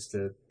 is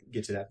to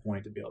get to that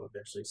point to be able to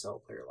eventually sell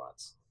player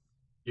lots.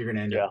 You're going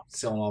to end up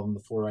selling all of them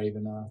before I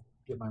even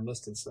get mine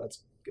listed, so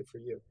that's good for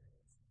you.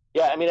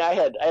 Yeah, I mean, I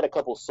had a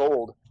couple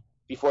sold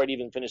before I'd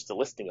even finished the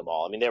listing them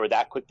all. I mean, they were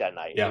that quick that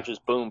night. Yeah. It was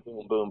just boom,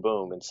 boom, boom,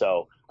 boom. And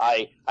so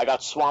I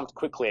got swamped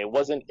quickly. I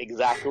wasn't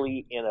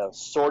exactly in a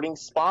sorting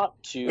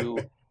spot to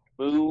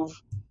move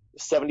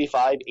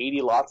 75,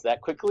 80 lots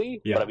that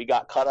quickly, but we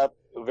got caught up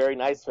very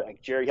nice.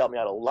 Jerry helped me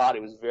out a lot.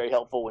 It was very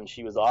helpful when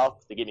she was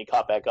off to get me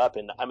caught back up,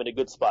 and I'm in a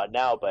good spot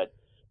now. But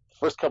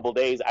first couple of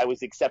days, I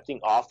was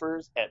accepting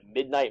offers at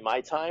midnight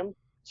my time.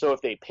 So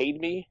if they paid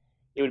me,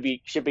 it would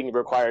be shipping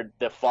required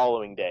the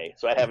following day.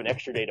 So I'd have an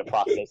extra day to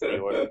process the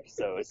order.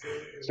 So it's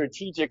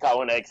strategic how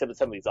when I accepted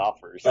some of these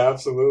offers.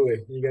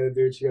 Absolutely. You got to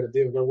do what you got to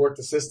do. Got to work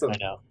the system. I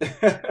know.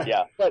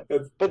 Yeah. But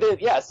then,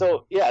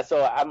 so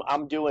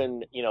I'm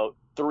doing,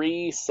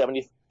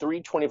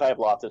 325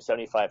 lots of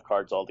 75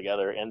 cards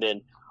altogether. And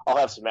then I'll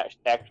have some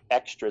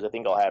extras. I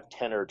think I'll have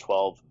 10 or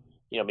 12,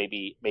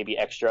 maybe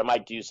extra. I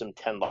might do some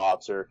 10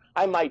 lots, or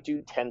I might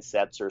do 10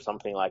 sets or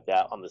something like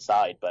that on the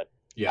side. But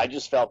I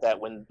just felt that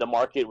when the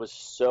market was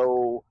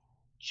so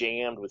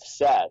jammed with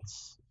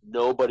sets,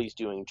 nobody's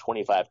doing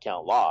 25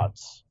 count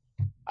lots.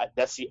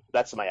 That's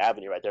my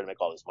avenue right there to make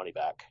all this money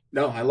back.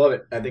 No, I love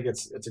it. I think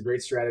it's a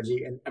great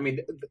strategy. And I mean,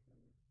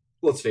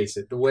 let's face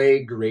it, the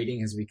way grading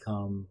has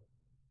become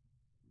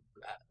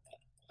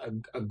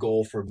a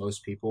goal for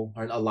most people,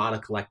 or a lot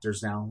of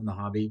collectors now in the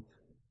hobby,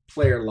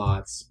 player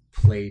lots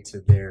play to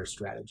their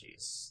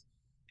strategies.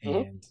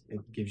 And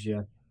it gives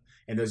you,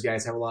 and those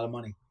guys have a lot of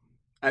money.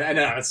 I'm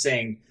not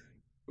saying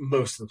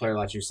most of the player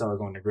lots you sell are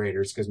going to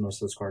graders because most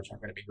of those cards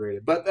aren't going to be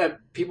graded. But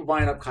people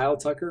buying up Kyle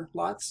Tucker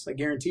lots, I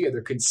guarantee you,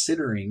 they're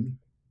considering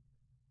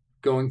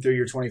going through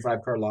your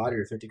 25 card lot or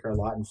your 50 card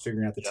lot and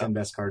figuring out the 10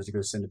 best cards to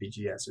go send to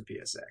BGS or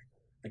PSA.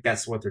 Like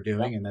that's what they're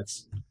doing, and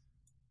that's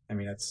a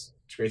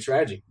great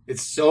strategy.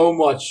 It's so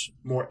much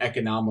more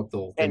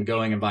economical than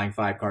going and buying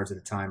 5 cards at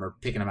a time or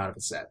picking them out of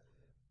a set.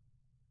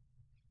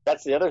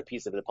 That's the other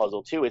piece of the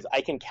puzzle too, is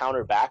I can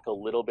counter back a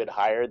little bit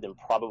higher than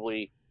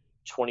probably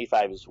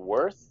 25 is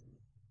worth,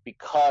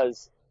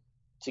 because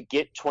to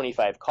get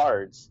 25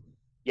 cards,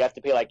 you have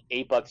to pay like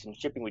 $8 in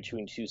shipping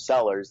between two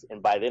sellers,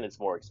 and by then it's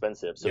more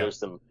expensive. So there's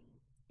some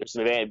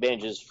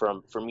advantages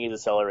for me as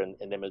a seller and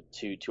them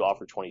to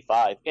offer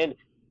 25. And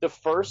the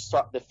first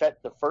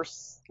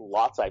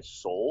lots I've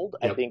sold,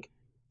 I think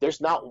there's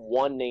not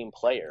one name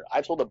player.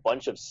 I've sold a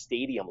bunch of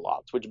stadium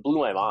lots, which blew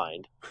my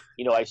mind.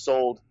 I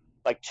sold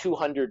like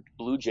 200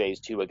 Blue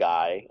Jays to a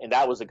guy, and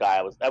that was a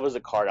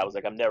card I was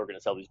like, I'm never going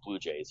to sell these Blue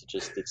Jays.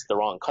 It's the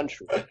wrong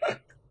country.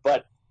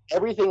 But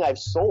everything I've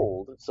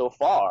sold so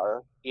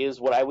far is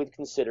what I would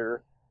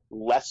consider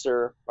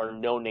lesser or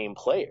no name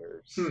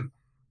players.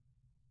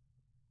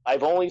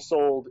 I've only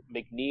sold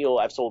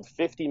McNeil. I've sold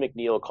 50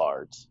 McNeil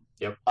cards.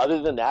 Yep.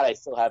 Other than that, I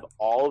still have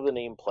all of the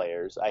name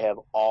players. I have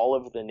all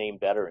of the name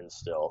veterans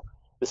still.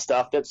 The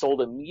stuff that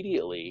sold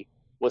immediately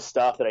was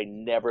stuff that I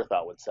never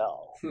thought would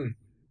sell.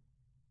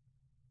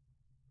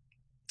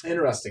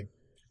 Interesting.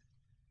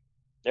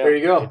 Yeah, there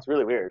you go. It's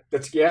really weird.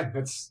 That's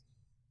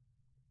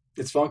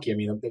it's funky. I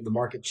mean, the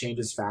market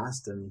changes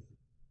fast, and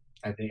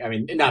I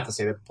mean, not to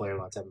say that the player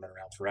lots haven't been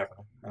around forever,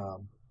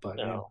 but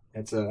yeah, No.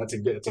 that's a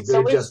good Somebody's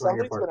adjustment on your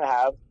somebody's part. gonna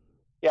have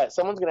Yeah,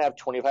 someone's gonna have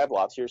 25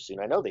 lots here soon.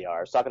 I know they are.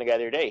 I was talking to a guy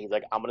the other day. He's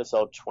like, I'm gonna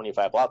sell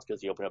 25 lots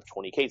because he opened up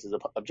 20 cases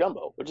of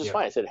jumbo, which is Yeah,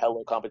 fine. I said,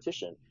 hello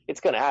competition. It's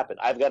gonna happen.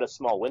 I've got a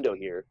small window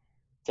here,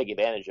 take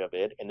advantage of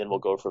it, and then we'll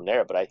go from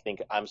there. But I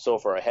think I'm so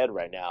far ahead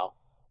right now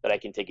that I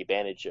can take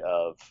advantage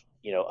of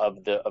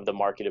of the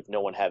market of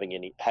no one having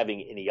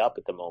any up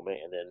at the moment.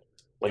 And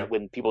then yep.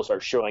 when people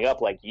start showing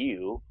up like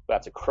you,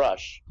 that's a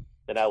crush,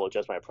 then I will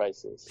adjust my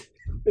prices.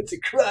 It's a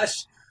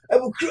crush. I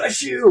will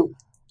crush you.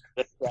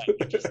 That's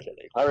right. Just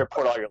kidding. I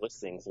report all your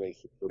listings. Like,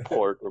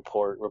 report,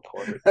 report,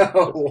 report.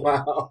 Oh Just kidding.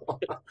 wow!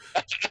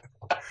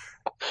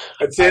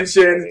 I'm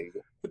Attention, kidding.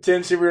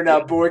 attention! We're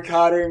now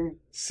boycotting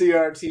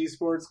CRT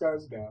Sports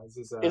Cars now. This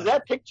is Is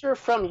that picture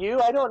from you?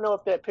 I don't know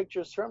if that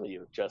picture's from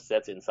you. Just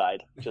that's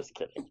inside. Just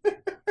kidding.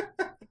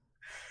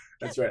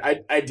 That's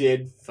right. I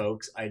did,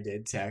 folks. I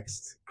did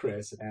text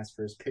Chris and ask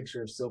for his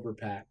picture of silver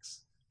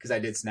packs because I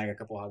did snag a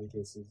couple hobby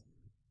cases,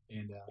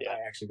 and Yeah. I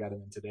actually got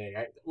them in today.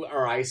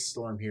 Our ice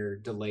storm here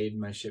delayed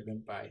my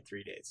shipment by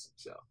 3 days.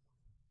 So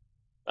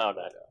Oh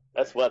no.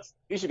 That's what's.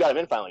 You should got him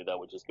in finally though,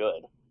 which is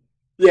good.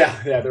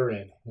 yeah, they're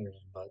in. They're in.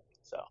 But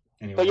So,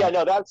 but anyway, yeah,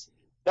 no,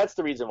 that's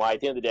the reason why.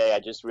 At the end of the day, I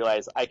just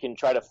realized I can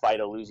try to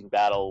fight a losing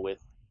battle with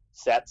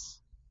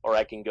sets, or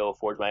I can go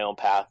forge my own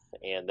path.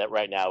 And that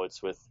right now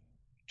it's with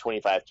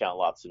 25 count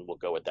lots, and we'll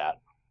go with that.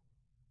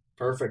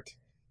 perfect.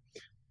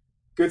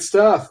 Good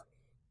stuff.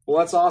 Well,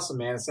 that's awesome,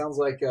 man. It sounds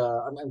like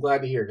I'm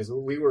glad to hear because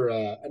we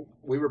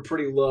were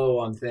pretty low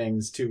on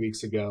things 2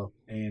 weeks ago,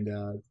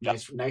 and Yeah.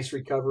 nice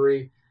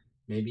recovery.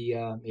 Maybe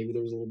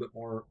there was a little bit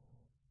more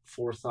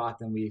forethought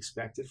than we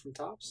expected from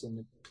Tops, and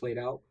it played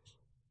out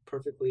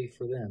perfectly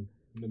for them.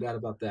 No doubt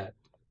about that.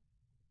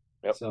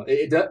 Yep. So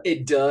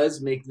it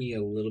does make me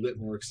a little bit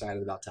more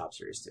excited about Top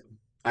Series too.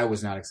 I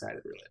was not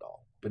excited really at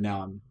all, but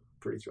now I'm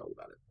pretty thrilled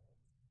about it.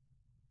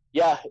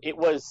 Yeah, it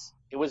was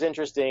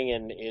interesting,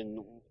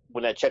 and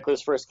when that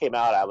checklist first came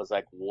out, I was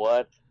like,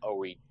 "What are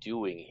we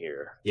doing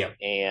here?" Yeah.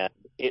 And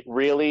it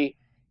really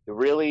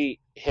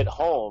hit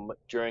home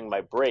during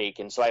my break,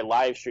 and so I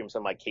live streamed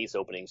some of my case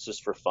openings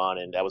just for fun,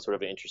 and that was sort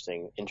of an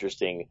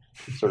interesting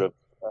sort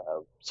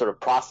of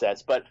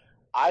process. But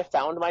I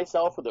found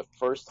myself for the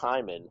first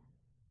time in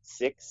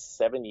 6,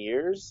 7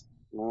 years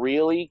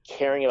really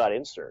caring about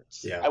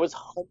inserts. Yeah. I was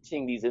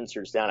hunting these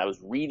inserts down. I was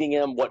reading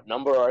them. What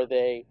number are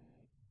they?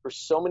 For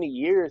so many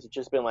years, it's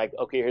just been like,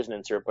 okay, here's an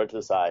insert, put it to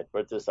the side,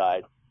 put it to the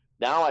side.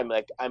 Now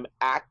I'm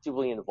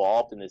actively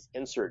involved in this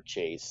insert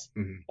chase,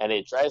 Mm-hmm. and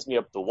it drives me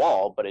up the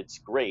wall, but it's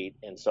great.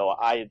 And so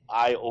I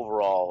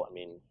overall, I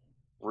mean,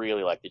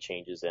 really like the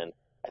changes, and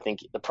I think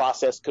the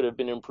process could have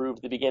been improved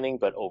at the beginning,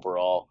 but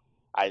overall,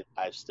 I'm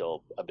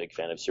still a big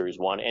fan of Series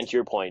 1. And to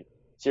your point,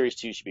 Series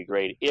 2 should be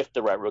great if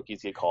the right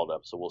rookies get called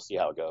up. So we'll see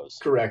how it goes.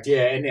 Correct.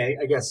 Yeah, and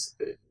I guess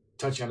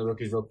touching on the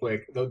rookies real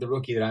quick, the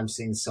rookie that I'm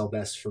seeing sell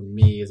best for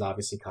me is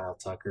obviously Kyle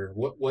Tucker.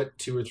 What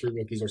 2 or 3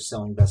 rookies are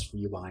selling best for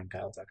you behind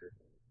Kyle Tucker?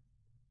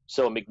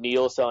 So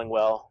McNeil selling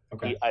well.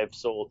 Okay. I've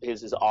sold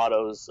his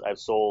autos. I've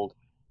sold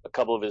a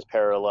couple of his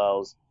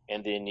parallels,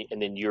 and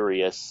then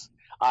Urias.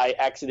 I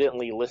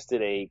accidentally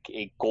listed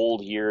a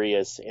gold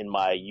Urias in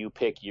my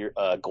UPick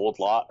gold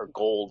lot or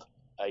gold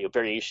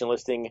variation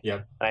listing, Yeah.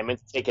 and I meant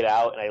to take it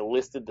out, and I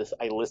listed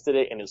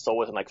it, and it sold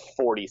within like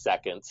 40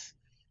 seconds,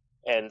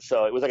 and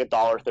so it was like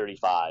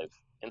 $1.35.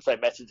 And so I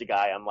messaged the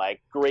guy. I'm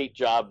like, "Great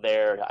job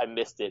there. I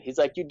missed it." He's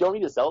like, "You don't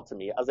need to sell it to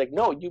me." I was like,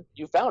 "No,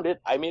 you found it.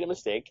 I made a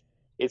mistake.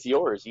 It's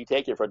yours. You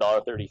take it for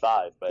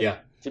 $1.35." But Yeah.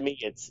 to me,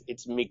 it's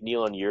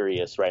McNeil and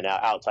Urias right now,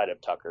 outside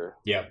of Tucker.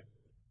 Yeah.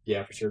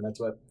 Yeah, for sure.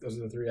 Those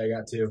are the 3 I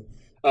got too.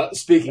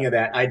 Speaking of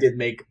that, I did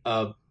make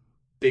a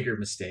bigger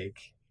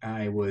mistake.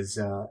 I was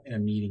in a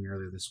meeting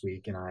earlier this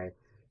week, and I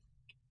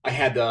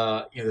had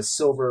the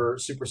silver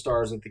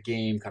superstars of the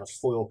game, kind of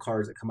foil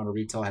cards that come out of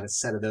retail. I had a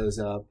set of those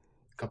up,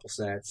 a couple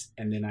sets,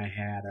 and then I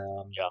had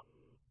Yeah.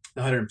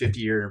 the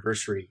 150-year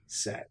anniversary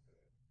set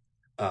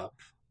up,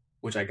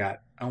 which I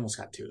almost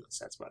got 2 of those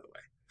sets, by the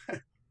way.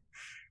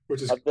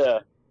 Which is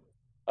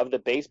Of the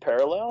base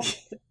parallel.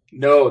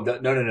 no,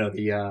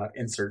 the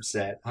insert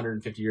set,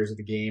 150 years of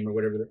the game or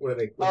whatever. What are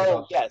they? What are they Oh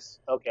called? yes.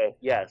 Okay.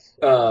 Yes.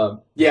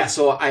 Yeah.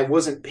 So I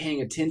wasn't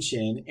paying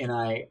attention, and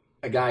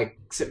a guy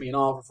sent me an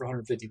offer for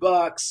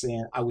 $150,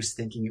 and I was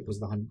thinking it was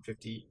the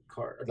 150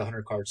 card or the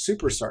 100 card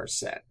superstar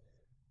set,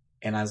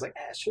 and I was like,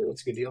 sure,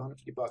 that's a good deal,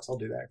 $150, I'll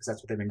do that because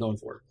that's what they've been going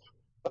for.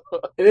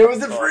 And it was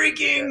the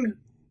freaking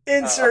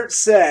insert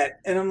set,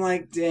 and I'm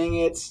like, dang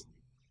it.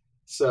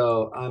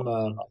 So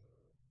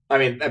I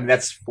mean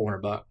that's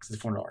 $400. It's a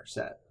 $400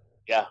 set.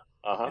 Yeah.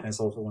 And I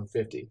sold for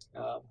 $150.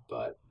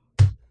 But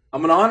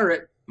I'm gonna honor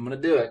it. I'm gonna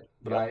do it.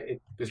 But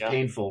it was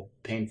painful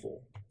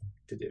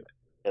to do it.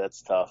 Yeah,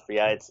 that's tough.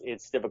 Yeah,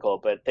 it's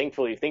difficult, but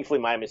thankfully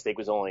my mistake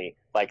was only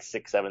like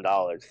 $6-7,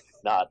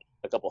 not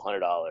a couple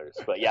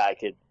 $100. But yeah, I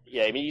could.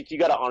 Yeah, I mean, you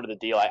got to honor the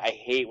deal. I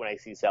hate when I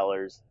see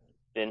sellers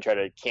then try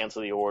to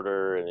cancel the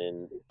order, and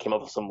then came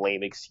up with some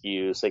lame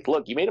excuse. Like,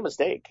 look, you made a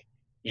mistake.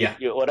 Yeah.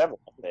 Whatever.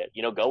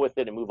 Go with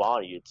it and move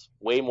on. It's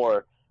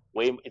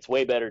it's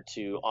way better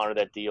to honor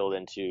that deal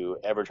than to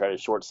ever try to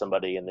short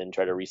somebody and then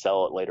try to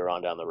resell it later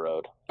on down the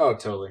road. Oh,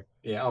 totally.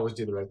 Yeah, always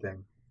do the right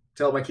thing.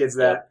 Tell my kids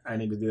that. I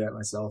need to do that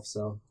myself.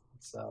 So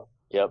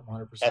yep,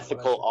 100%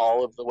 ethical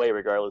all of the way,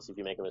 regardless if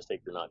you make a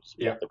mistake or not. Just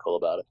be ethical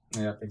about it.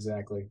 Yeah,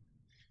 exactly.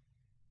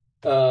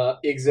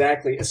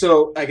 Exactly.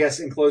 So I guess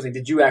in closing,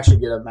 did you actually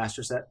get a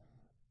master set?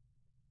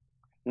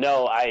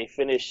 No, I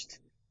finished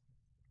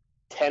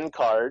 10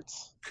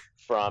 cards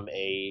from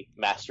a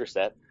master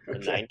set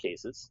in 9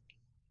 cases.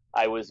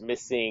 I was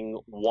missing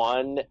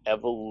one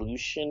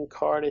evolution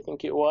card, I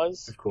think it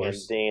was. Of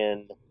course.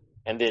 And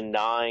then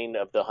 9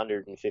 of the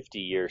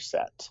 150-year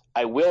set.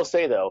 I will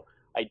say though,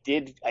 I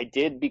did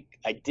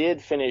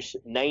finish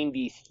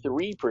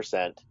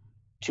 93%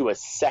 to a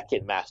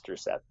second master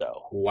set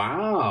though.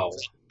 Wow.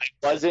 I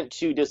wasn't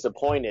too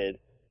disappointed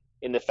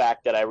in the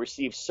fact that I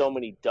received so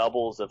many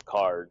doubles of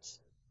cards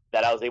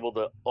that I was able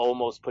to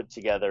almost put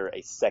together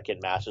a second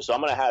master. So I'm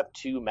going to have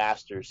 2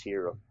 masters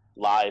here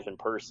live in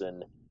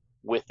person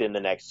within the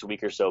next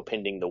week or so,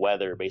 pending the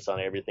weather, based on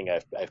everything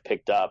I've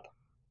picked up,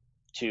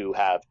 to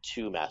have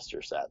 2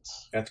 master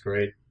sets. That's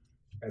great.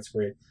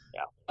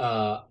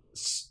 Yeah.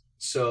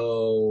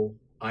 So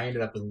I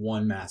ended up with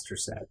 1 master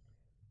set.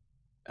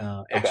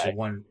 Actually,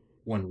 one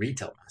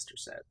retail master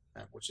set,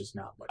 which is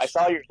not much. I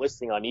saw your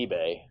listing on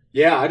eBay.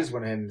 Yeah, I just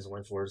went ahead and just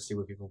went for it to see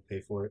what people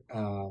pay for it.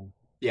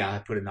 I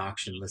put an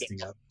auction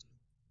listing up.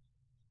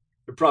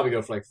 It'd probably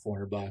go for like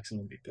 $400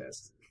 and I'd be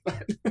pissed.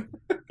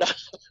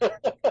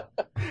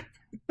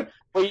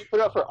 Well, you put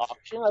it up for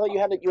auction? I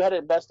thought you had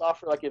a best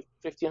offer like at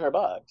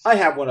 $1,500. I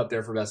have one up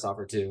there for best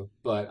offer too,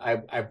 but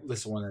I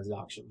listed one as an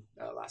auction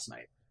last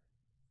night.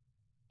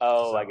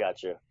 Oh, so, I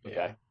got you. Okay,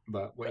 yeah,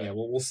 but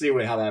we'll see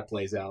how that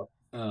plays out.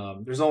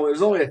 There's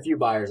only a few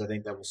buyers I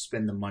think that will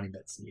spend the money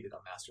that's needed on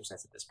master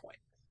sets at this point.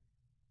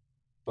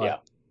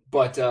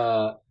 But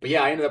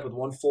I ended up with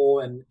 1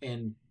 full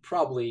and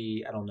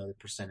probably, I don't know the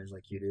percentage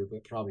like you do,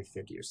 but probably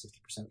 50 or 60%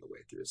 of the way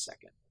through the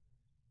second.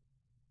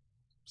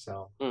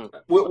 So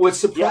what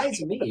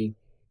surprised me,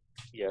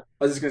 I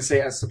was just going to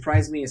say,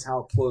 surprised me is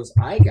how close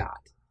I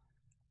got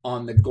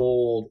on the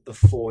gold, the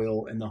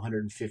foil, and the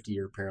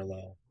 150-year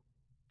parallel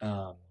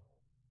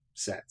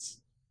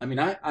sets. I mean,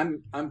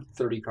 I'm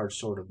 30 cards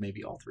short of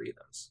maybe all 3 of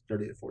those,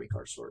 30 to 40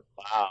 cards short.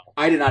 Wow.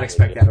 I did not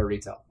expect that at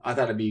retail. I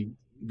thought it'd be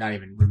not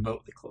even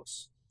remotely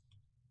close.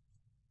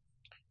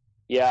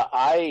 Yeah,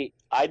 I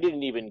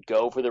didn't even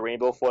go for the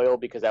rainbow foil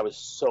because I was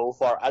so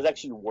far. I was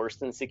actually worse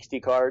than 60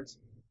 cards.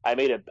 I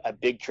made a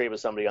big trade with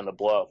somebody on the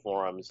blowout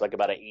forums, like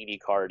about an 80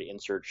 card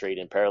insert trade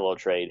and parallel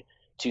trade,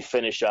 to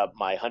finish up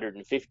my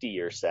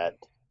 150-year set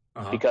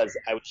because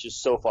I was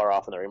just so far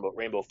off on the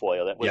rainbow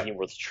foil that wasn't even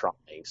worth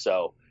trying.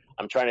 So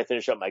I'm trying to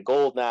finish up my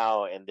gold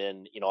now, and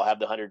then I'll have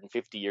the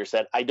 150-year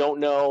set. I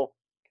don't know.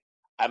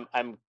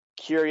 I'm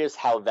curious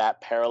how that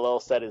parallel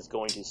set is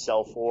going to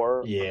sell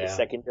for the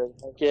secondary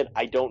market.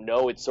 I don't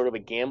know. It's sort of a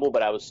gamble,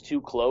 but I was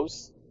too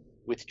close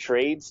with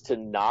trades to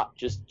not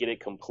just get it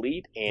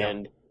complete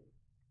and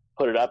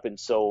put it up. And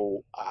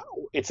so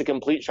it's a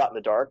complete shot in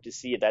the dark to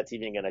see if that's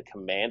even going to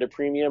command a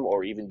premium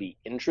or even be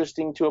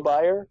interesting to a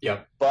buyer.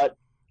 Yeah. But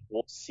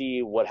we'll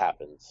see what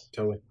happens.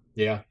 Totally.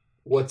 Yeah.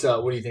 What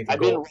do you think? I've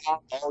been wrong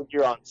all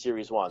year on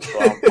Series 1, so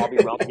I'll be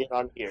wrong again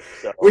on here.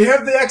 So we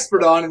have the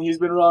expert on, and he's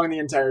been wrong the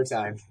entire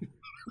time.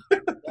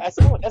 That's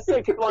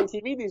like people on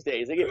TV these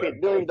days. They get paid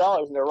 $1 million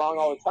and they're wrong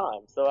all the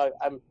time. So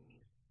I'm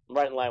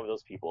right in line with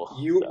those people.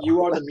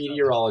 You are the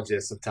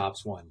meteorologist of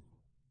Tops 1.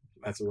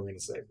 That's what we're going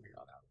to say.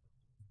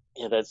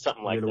 Yeah, that's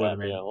something like that.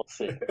 We'll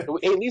see.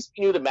 At least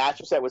we knew the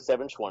master set was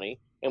 720,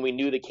 and we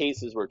knew the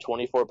cases were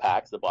 24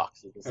 packs, the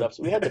boxes and stuff.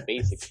 So we had the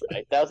basics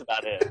right. That was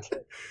about it.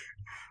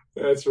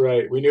 That's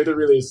right. We knew the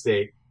release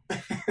date.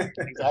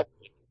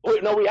 Exactly.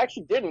 Well, no, we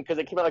actually didn't because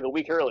it came out like a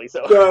week early.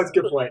 So no, that's a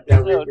good point.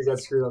 Yeah, we got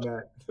screwed on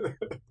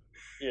that.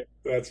 Yeah,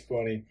 that's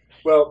funny.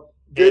 Well,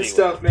 good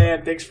stuff,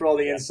 man. Thanks for all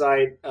the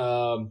insight.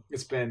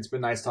 It's been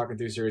nice talking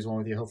through Series 1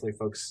 with you. Hopefully,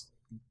 folks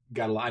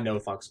got a lot. I know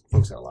folks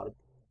got a lot of it.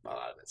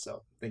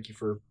 So thank you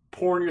for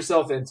pouring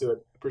yourself into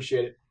it.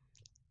 Appreciate it.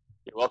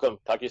 You're welcome.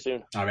 Talk to you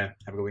soon. All right, man.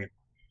 Have a good weekend.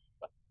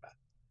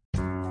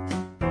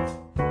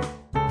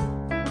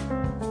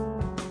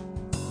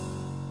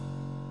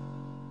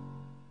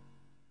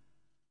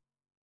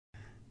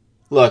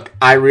 Look,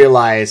 I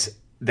realize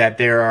that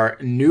there are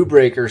new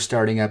breakers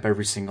starting up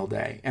every single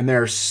day, and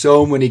there are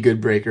so many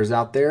good breakers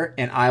out there,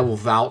 and I will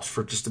vouch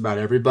for just about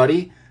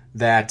everybody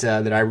that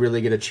I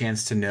really get a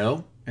chance to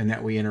know and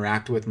that we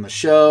interact with on the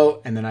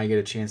show, and then I get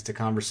a chance to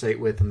conversate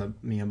with in the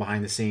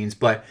behind the scenes.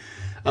 But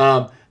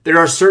there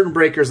are certain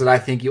breakers that I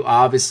think you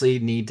obviously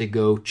need to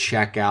go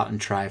check out and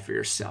try for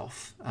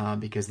yourself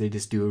because they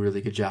just do a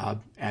really good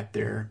job at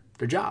their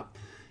job.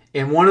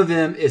 And one of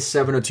them is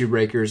 702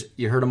 Breakers.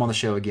 You heard them on the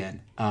show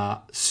again.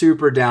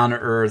 Super down to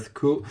earth,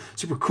 cool,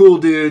 super cool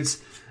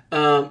dudes.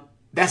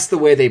 That's the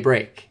way they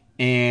break,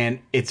 and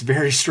it's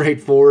very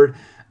straightforward.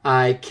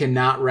 I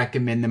cannot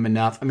recommend them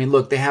enough. I mean,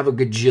 look, they have a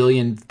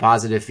gajillion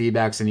positive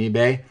feedbacks on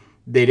eBay.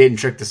 They didn't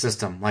trick the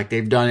system. Like,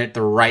 they've done it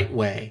the right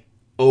way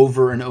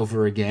over and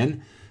over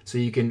again. So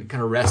you can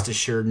kind of rest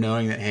assured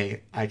knowing that,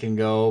 hey, I can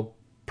go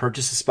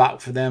purchase a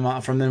spot for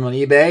them from them on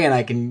eBay, and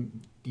I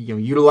can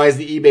utilize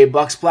the eBay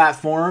Bucks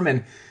platform,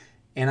 and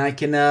I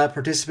can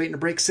participate in a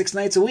break 6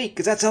 nights a week,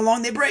 because that's how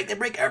long they break. They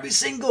break every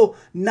single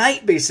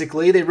night,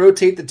 basically. They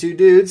rotate the two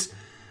dudes,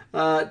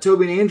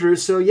 Toby and Andrew.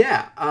 So,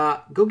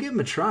 yeah, go give them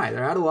a try.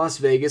 They're out of Las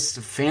Vegas. It's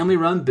a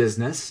family-run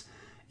business,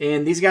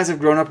 and these guys have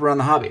grown up around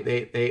the hobby.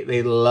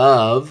 They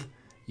love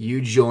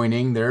you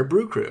joining their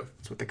brew crew.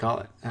 That's what they call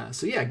it.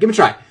 So, yeah, give them a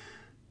try.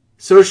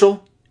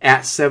 Social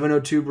at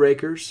 702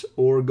 Breakers,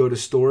 or go to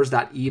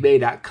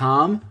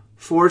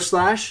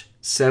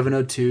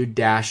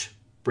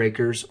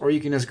stores.ebay.com/702-breakers, or you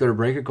can just go to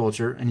Breaker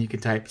Culture and you can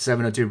type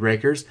 702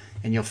 Breakers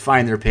and you'll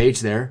find their page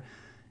there,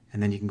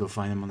 and then you can go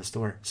find them on the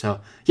store.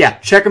 So yeah,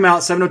 check them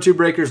out, 702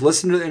 Breakers.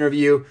 Listen to the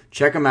interview,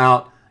 check them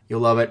out.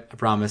 You'll love it, I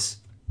promise.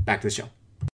 Back to the show.